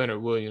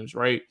Leonard Williams,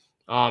 right?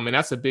 And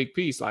that's a big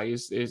piece. Like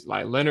it's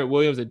like Leonard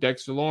Williams and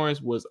Dexter Lawrence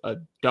was a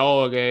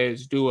dog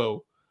ass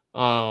duo.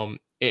 And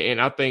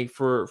I think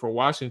for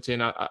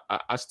Washington,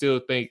 I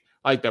still think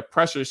like the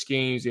pressure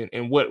schemes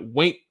and what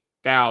Wink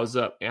dials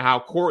up and how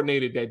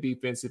coordinated that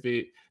defensive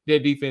their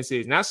defense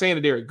is. Not saying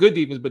that they're a good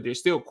defense, but they're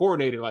still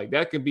coordinated. Like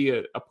that could be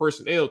a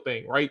personnel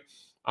thing, right?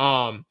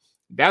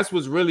 That's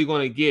what's really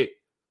going to get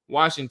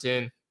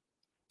Washington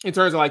in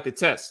terms of like the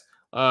test.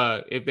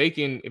 If they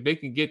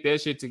can get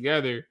that shit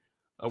together,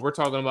 we're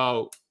talking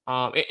about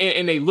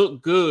and they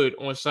look good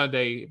on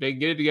Sunday. If they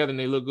get it together and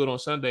they look good on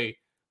Sunday,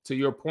 to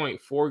your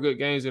point, 4 good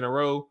games in a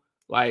row.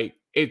 Like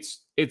it's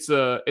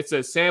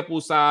a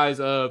sample size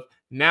of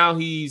now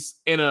he's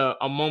in a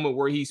moment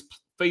where he's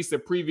faced a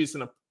previous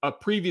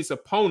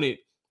opponent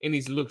and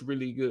he's looked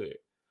really good.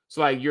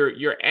 So like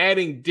you're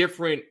adding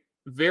different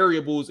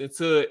variables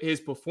into his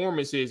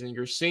performances and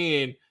you're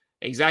seeing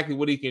exactly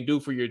what he can do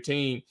for your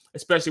team,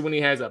 especially when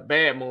he has a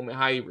bad moment,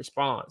 how he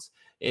responds.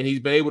 And he's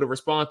been able to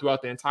respond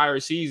throughout the entire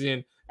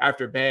season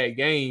after bad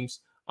games.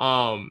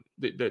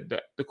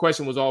 The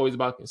question was always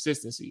about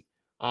consistency.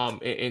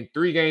 And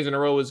 3 games in a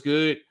row is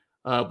good,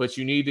 but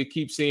you need to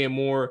keep seeing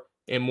more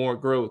and more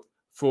growth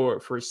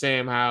for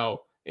Sam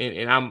Howell.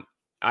 And I'm,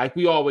 like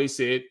we always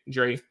said,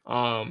 Dre,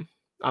 I'm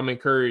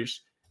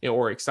encouraged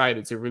or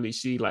excited to really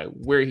see like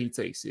where he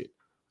takes it.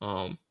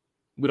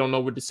 We don't know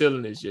what the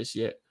ceiling is just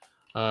yet.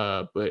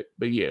 But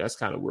yeah, that's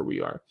kind of where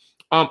we are.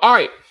 All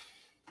right,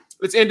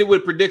 let's end it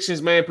with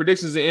predictions, man.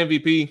 Predictions and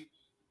MVP.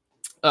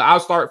 I'll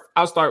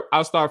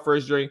start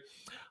first, Dre.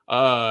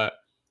 I'm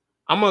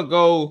gonna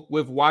go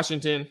with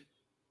Washington.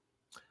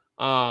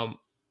 I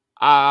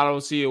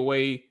don't see a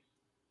way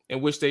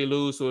in which they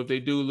lose. So if they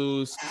do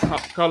lose,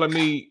 color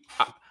me.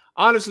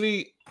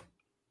 Honestly,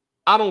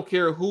 I don't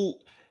care who.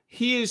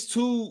 He is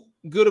too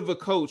good of a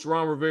coach,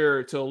 Ron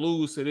Rivera, to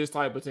lose to this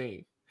type of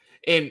team.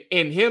 And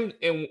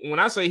when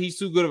I say he's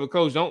too good of a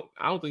coach, I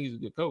don't think he's a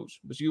good coach.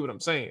 But you get what I'm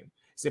saying.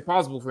 It's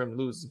impossible for him to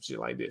lose some shit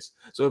like this.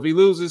 So if he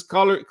loses,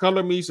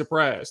 color me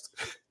surprised.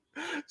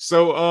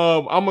 So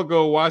I'm gonna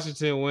go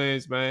Washington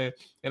wins, man,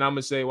 and I'm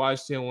gonna say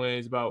Washington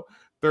wins about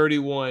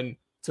 31-14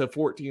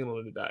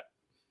 on the dot.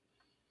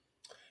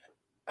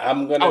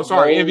 MVP.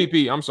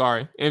 I'm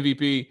sorry,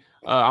 MVP.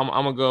 I'm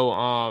gonna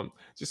go.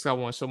 Just I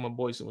want to show my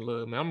boys some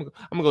love, man. I'm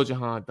gonna go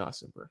Jahan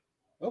Dotson, bro.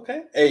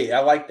 Okay. Hey, I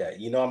like that.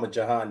 You know, I'm a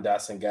Jahan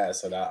Dotson guy,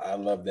 so I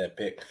love that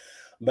pick.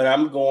 But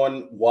I'm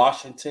going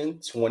Washington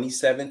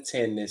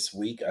 27-10 this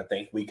week. I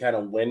think we kind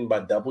of win by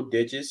double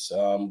digits.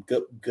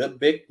 Good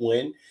big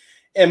win.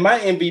 And my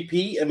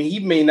MVP, I mean, he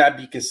may not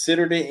be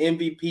considered an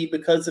MVP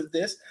because of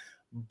this,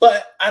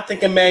 but I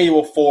think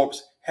Emmanuel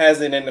Forbes has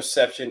an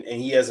interception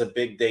and he has a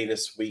big day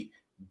this week.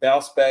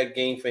 Bounce back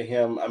game for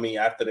him. I mean,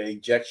 after the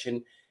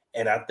ejection.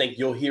 And I think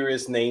you'll hear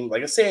his name.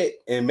 Like I said,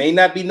 it may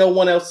not be no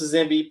one else's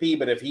MVP,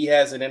 but if he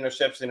has an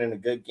interception in a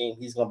good game,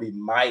 he's going to be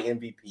my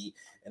MVP.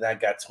 And I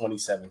got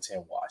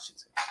 27-10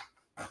 Washington.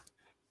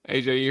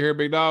 AJ, you hear,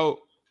 big dog?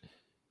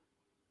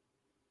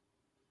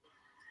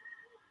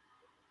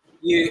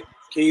 Yeah.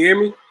 Can you hear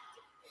me?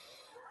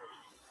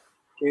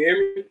 Can you hear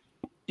me?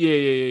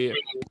 Yeah.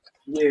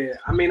 Yeah.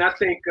 I mean, I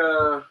think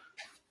damn,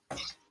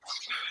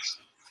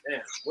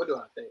 what do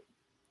I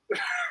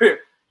think?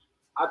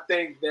 I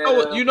think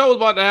that you know what's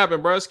about to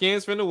happen, bro.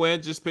 Skins finna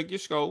win. Just pick your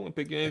skull and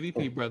pick your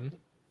MVP, brother.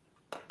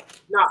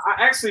 No, I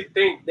actually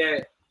think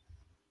that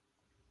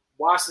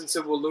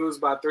Washington will lose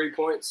by 3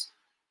 points.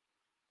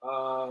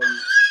 I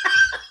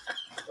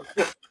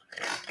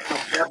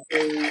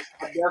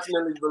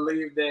definitely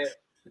believe that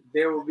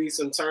there will be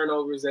some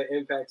turnovers that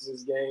impacts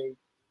this game.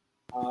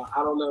 I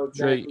don't know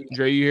exactly.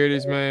 Dre, you hear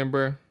this, man,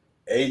 bro?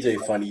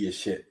 AJ funny as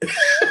shit.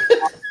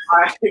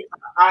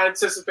 I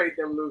anticipate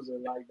them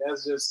losing. Like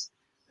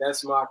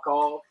that's my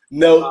call.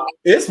 No,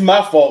 it's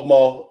my fault,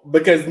 Mo.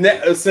 Because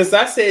since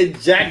I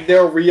said Jack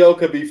Del Rio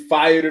could be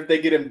fired if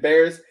they get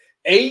embarrassed,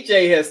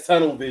 AJ has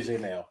tunnel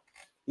vision now.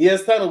 He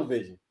has tunnel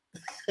vision.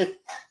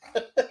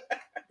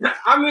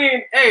 I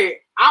mean, hey,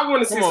 I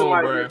want to see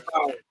somebody get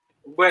fired.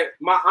 But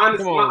my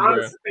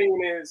honest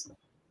opinion is,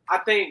 I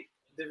think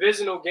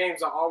divisional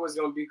games are always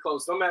going to be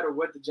close, no matter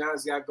what the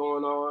Giants got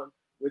going on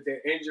with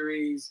their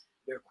injuries,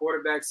 their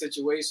quarterback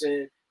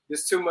situation.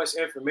 There's too much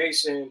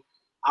information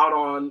out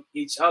on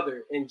each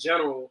other in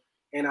general.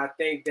 And I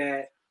think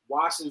that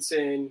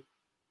Washington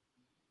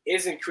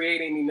isn't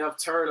creating enough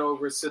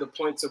turnovers to the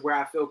point to where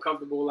I feel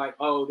comfortable like,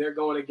 oh, they're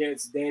going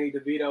against Danny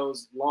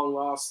DeVito's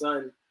long-lost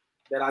son,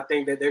 that I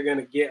think that they're going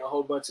to get a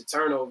whole bunch of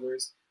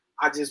turnovers.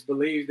 I just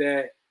believe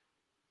that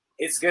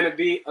it's going to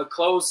be a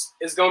close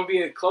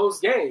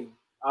game.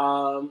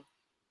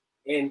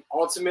 And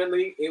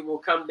ultimately it will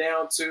come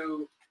down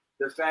to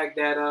the fact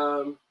that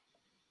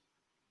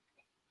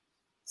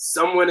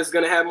someone is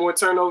going to have more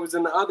turnovers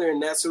than the other,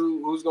 and that's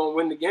who's going to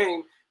win the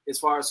game as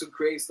far as who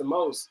creates the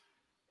most.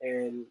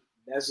 And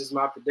that's just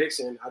my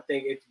prediction. I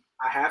think if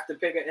I have to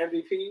pick an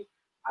MVP,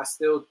 I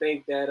still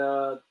think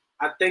that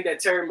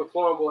Terry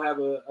McLaurin will have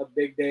a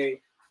big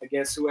day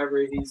against whoever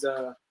he's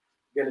going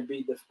to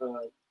be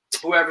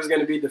whoever's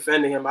going to be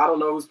defending him. I don't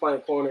know who's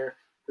playing corner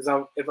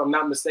because if I'm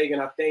not mistaken,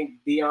 I think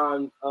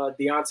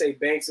Deonte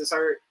Banks is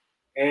hurt,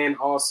 and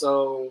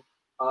also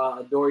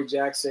Adoree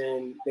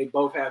Jackson. They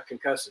both have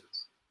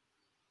concussions.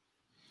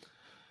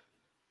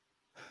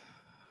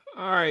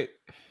 All right.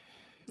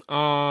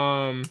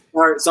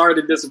 Sorry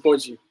to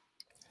disappoint you.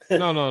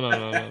 No.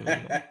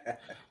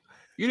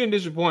 You didn't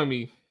disappoint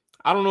me.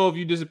 I don't know if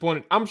you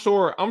disappointed. I'm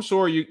sure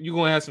you're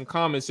gonna have some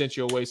comments sent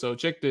your way. So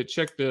check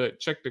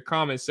the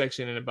comment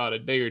section in about a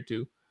day or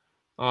two,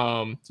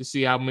 to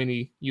see how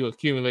many you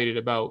accumulated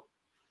about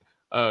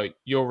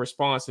your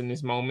response in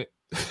this moment.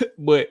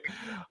 But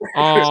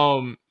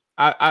I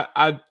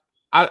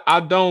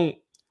don't.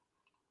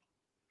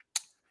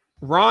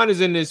 Ron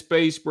is in this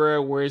space,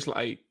 bro, where it's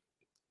like,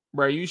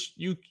 bro, you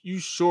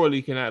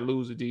surely cannot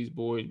lose to these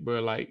boys,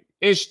 bro. Like,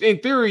 in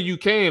theory, you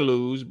can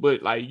lose,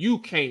 but like you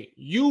can't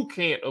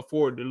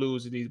afford to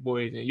lose to these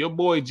boys, and your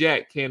boy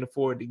Jack can't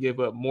afford to give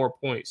up more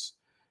points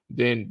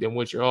than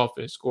what your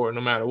offense scored,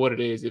 no matter what it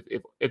is.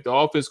 If the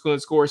offense couldn't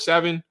score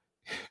 7,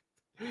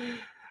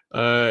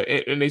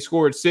 and they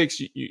scored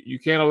 6, you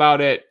can't allow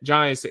that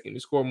Giants team to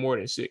score more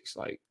than 6.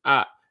 Like,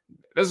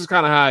 this is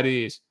kind of how it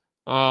is.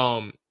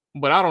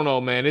 But I don't know,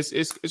 man.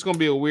 It's gonna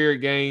be a weird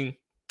game.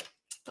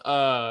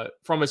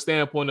 From a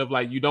standpoint of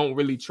like you don't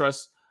really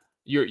trust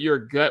your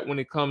gut when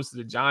it comes to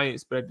the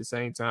Giants, but at the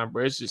same time,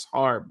 bro, it's just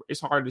hard.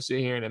 It's hard to sit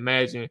here and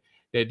imagine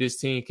that this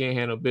team can't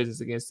handle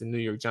business against the New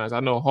York Giants. I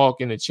know Hawk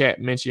in the chat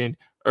mentioned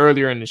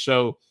earlier in the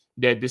show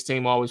that this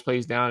team always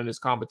plays down in this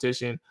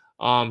competition.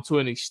 To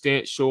an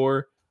extent,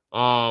 sure.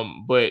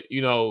 But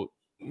you know,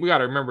 we got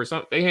to remember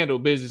they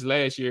handled business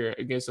last year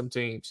against some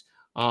teams.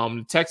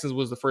 The Texans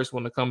was the first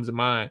one that comes to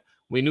mind.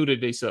 We knew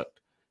that they sucked,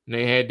 and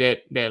they had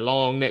that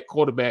long neck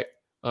quarterback.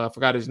 I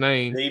forgot his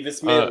name.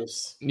 Davis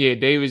Mills.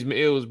 Davis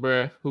Mills,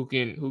 bro, who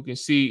can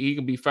see. He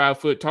can be 5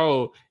 foot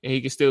tall, and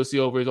he can still see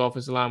over his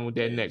offensive line with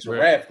that neck, bro.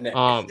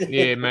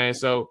 Yeah, man.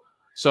 So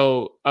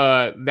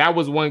that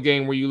was one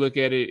game where you look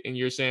at it and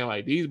you're saying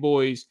like these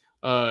boys,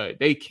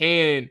 they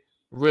can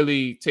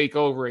really take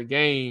over a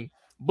game.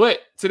 But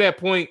to that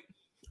point,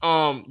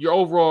 your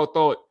overall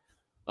thought,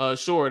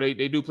 sure,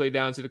 they do play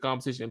down to the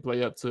competition and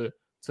play up to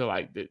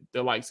like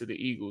the likes of the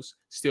Eagles.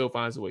 Still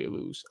finds a way to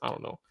lose. I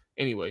don't know.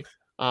 Anyway.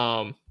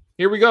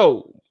 Here we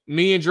go.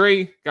 Me and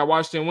Dre got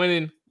Washington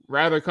winning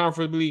rather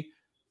comfortably.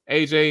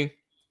 AJ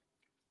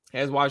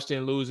has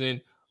Washington losing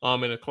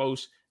in a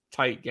close,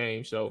 tight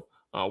game. So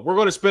we're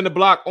going to spin the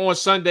block on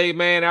Sunday,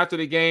 man, after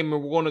the game,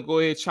 and we're going to go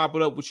ahead and chop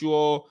it up with you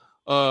all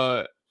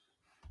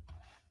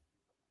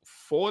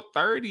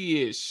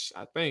 4:30-ish.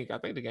 I think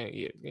the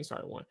game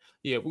started 1.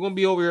 Yeah, we're going to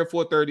be over here at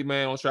 4:30,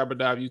 man, on Trapper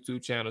Dive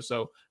YouTube channel.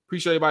 So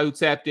appreciate everybody who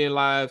tapped in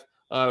live.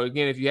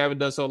 Again, if you haven't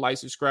done so, like,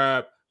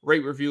 subscribe.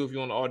 Rate, review if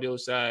you're on the audio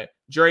side.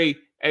 Dre,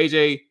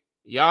 AJ,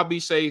 y'all be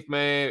safe,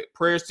 man.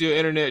 Prayers to your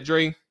internet,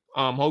 Dre.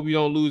 Hope you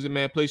don't lose it,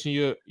 man.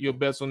 Placing your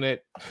bets on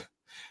that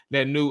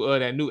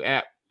new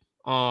app.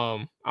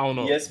 I don't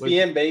know.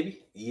 ESPN, baby.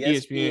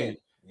 ESPN.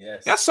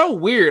 Yes. That's so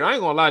weird. I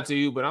ain't gonna lie to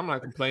you, but I'm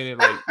not complaining.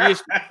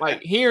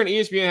 Like hearing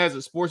ESPN has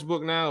a sports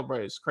book now, bro.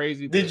 It's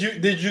crazy. Did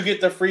you get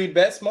the free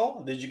bet,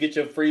 Small? Did you get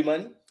your free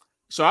money?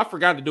 So I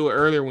forgot to do it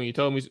earlier when you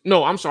told me.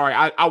 No, I'm sorry.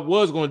 I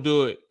was gonna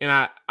do it, and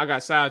I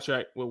got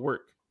sidetracked with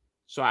work.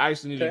 So I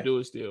actually need to do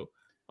it still.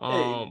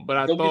 But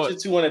I thought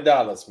get your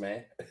 $200,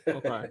 man.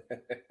 Okay.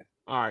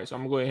 All right, so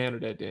I'm gonna go ahead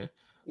and handle that then.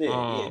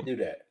 Yeah, do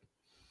that.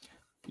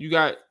 You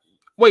got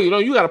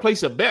to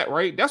place a bet,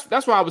 right? That's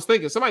what I was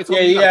thinking. Somebody told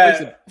me you got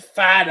to place a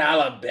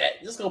 $5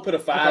 bet. Just go put a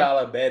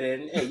 $5 bet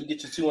in. Hey, you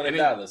get your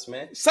 $200,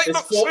 man. Say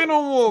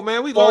no more,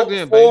 man. We logged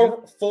in, baby.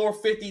 Four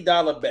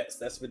 $50 bets.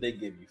 That's what they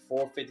give you.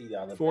 $4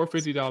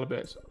 $50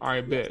 bets. All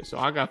right, bet. So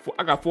I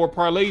got 4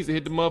 parlays to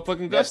hit the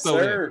motherfucking gusto.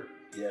 Yes, sir.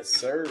 Yes,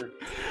 sir.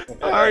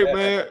 All right,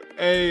 man.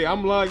 Hey,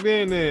 I'm logged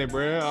in then,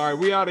 bro. All right,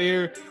 we out of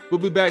here. We'll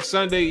be back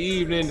Sunday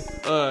evening,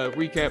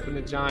 recapping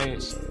the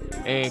Giants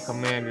and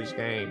Commanders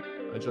game.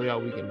 Enjoy y'all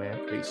weekend, man.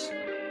 Peace.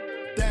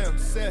 Down,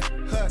 set,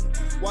 hut,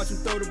 watch him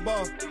throw the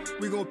ball.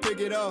 We gon' pick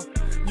it off.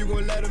 You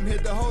gon' let him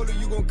hit the hole or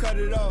you gon' cut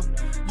it off.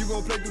 You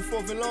gon' play through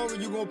 4th and long or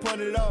you gon'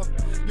 punt it off.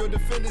 Your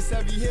defenders,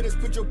 heavy hitters,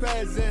 put your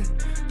pads in.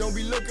 Don't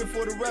be looking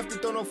for the ref to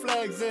throw no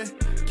flags in.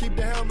 Keep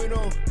the helmet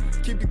on,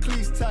 keep the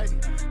cleats tight.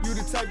 You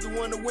the type to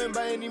want to win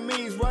by any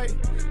means, right?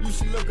 You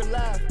should look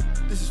alive.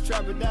 This is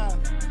Trapper Dive.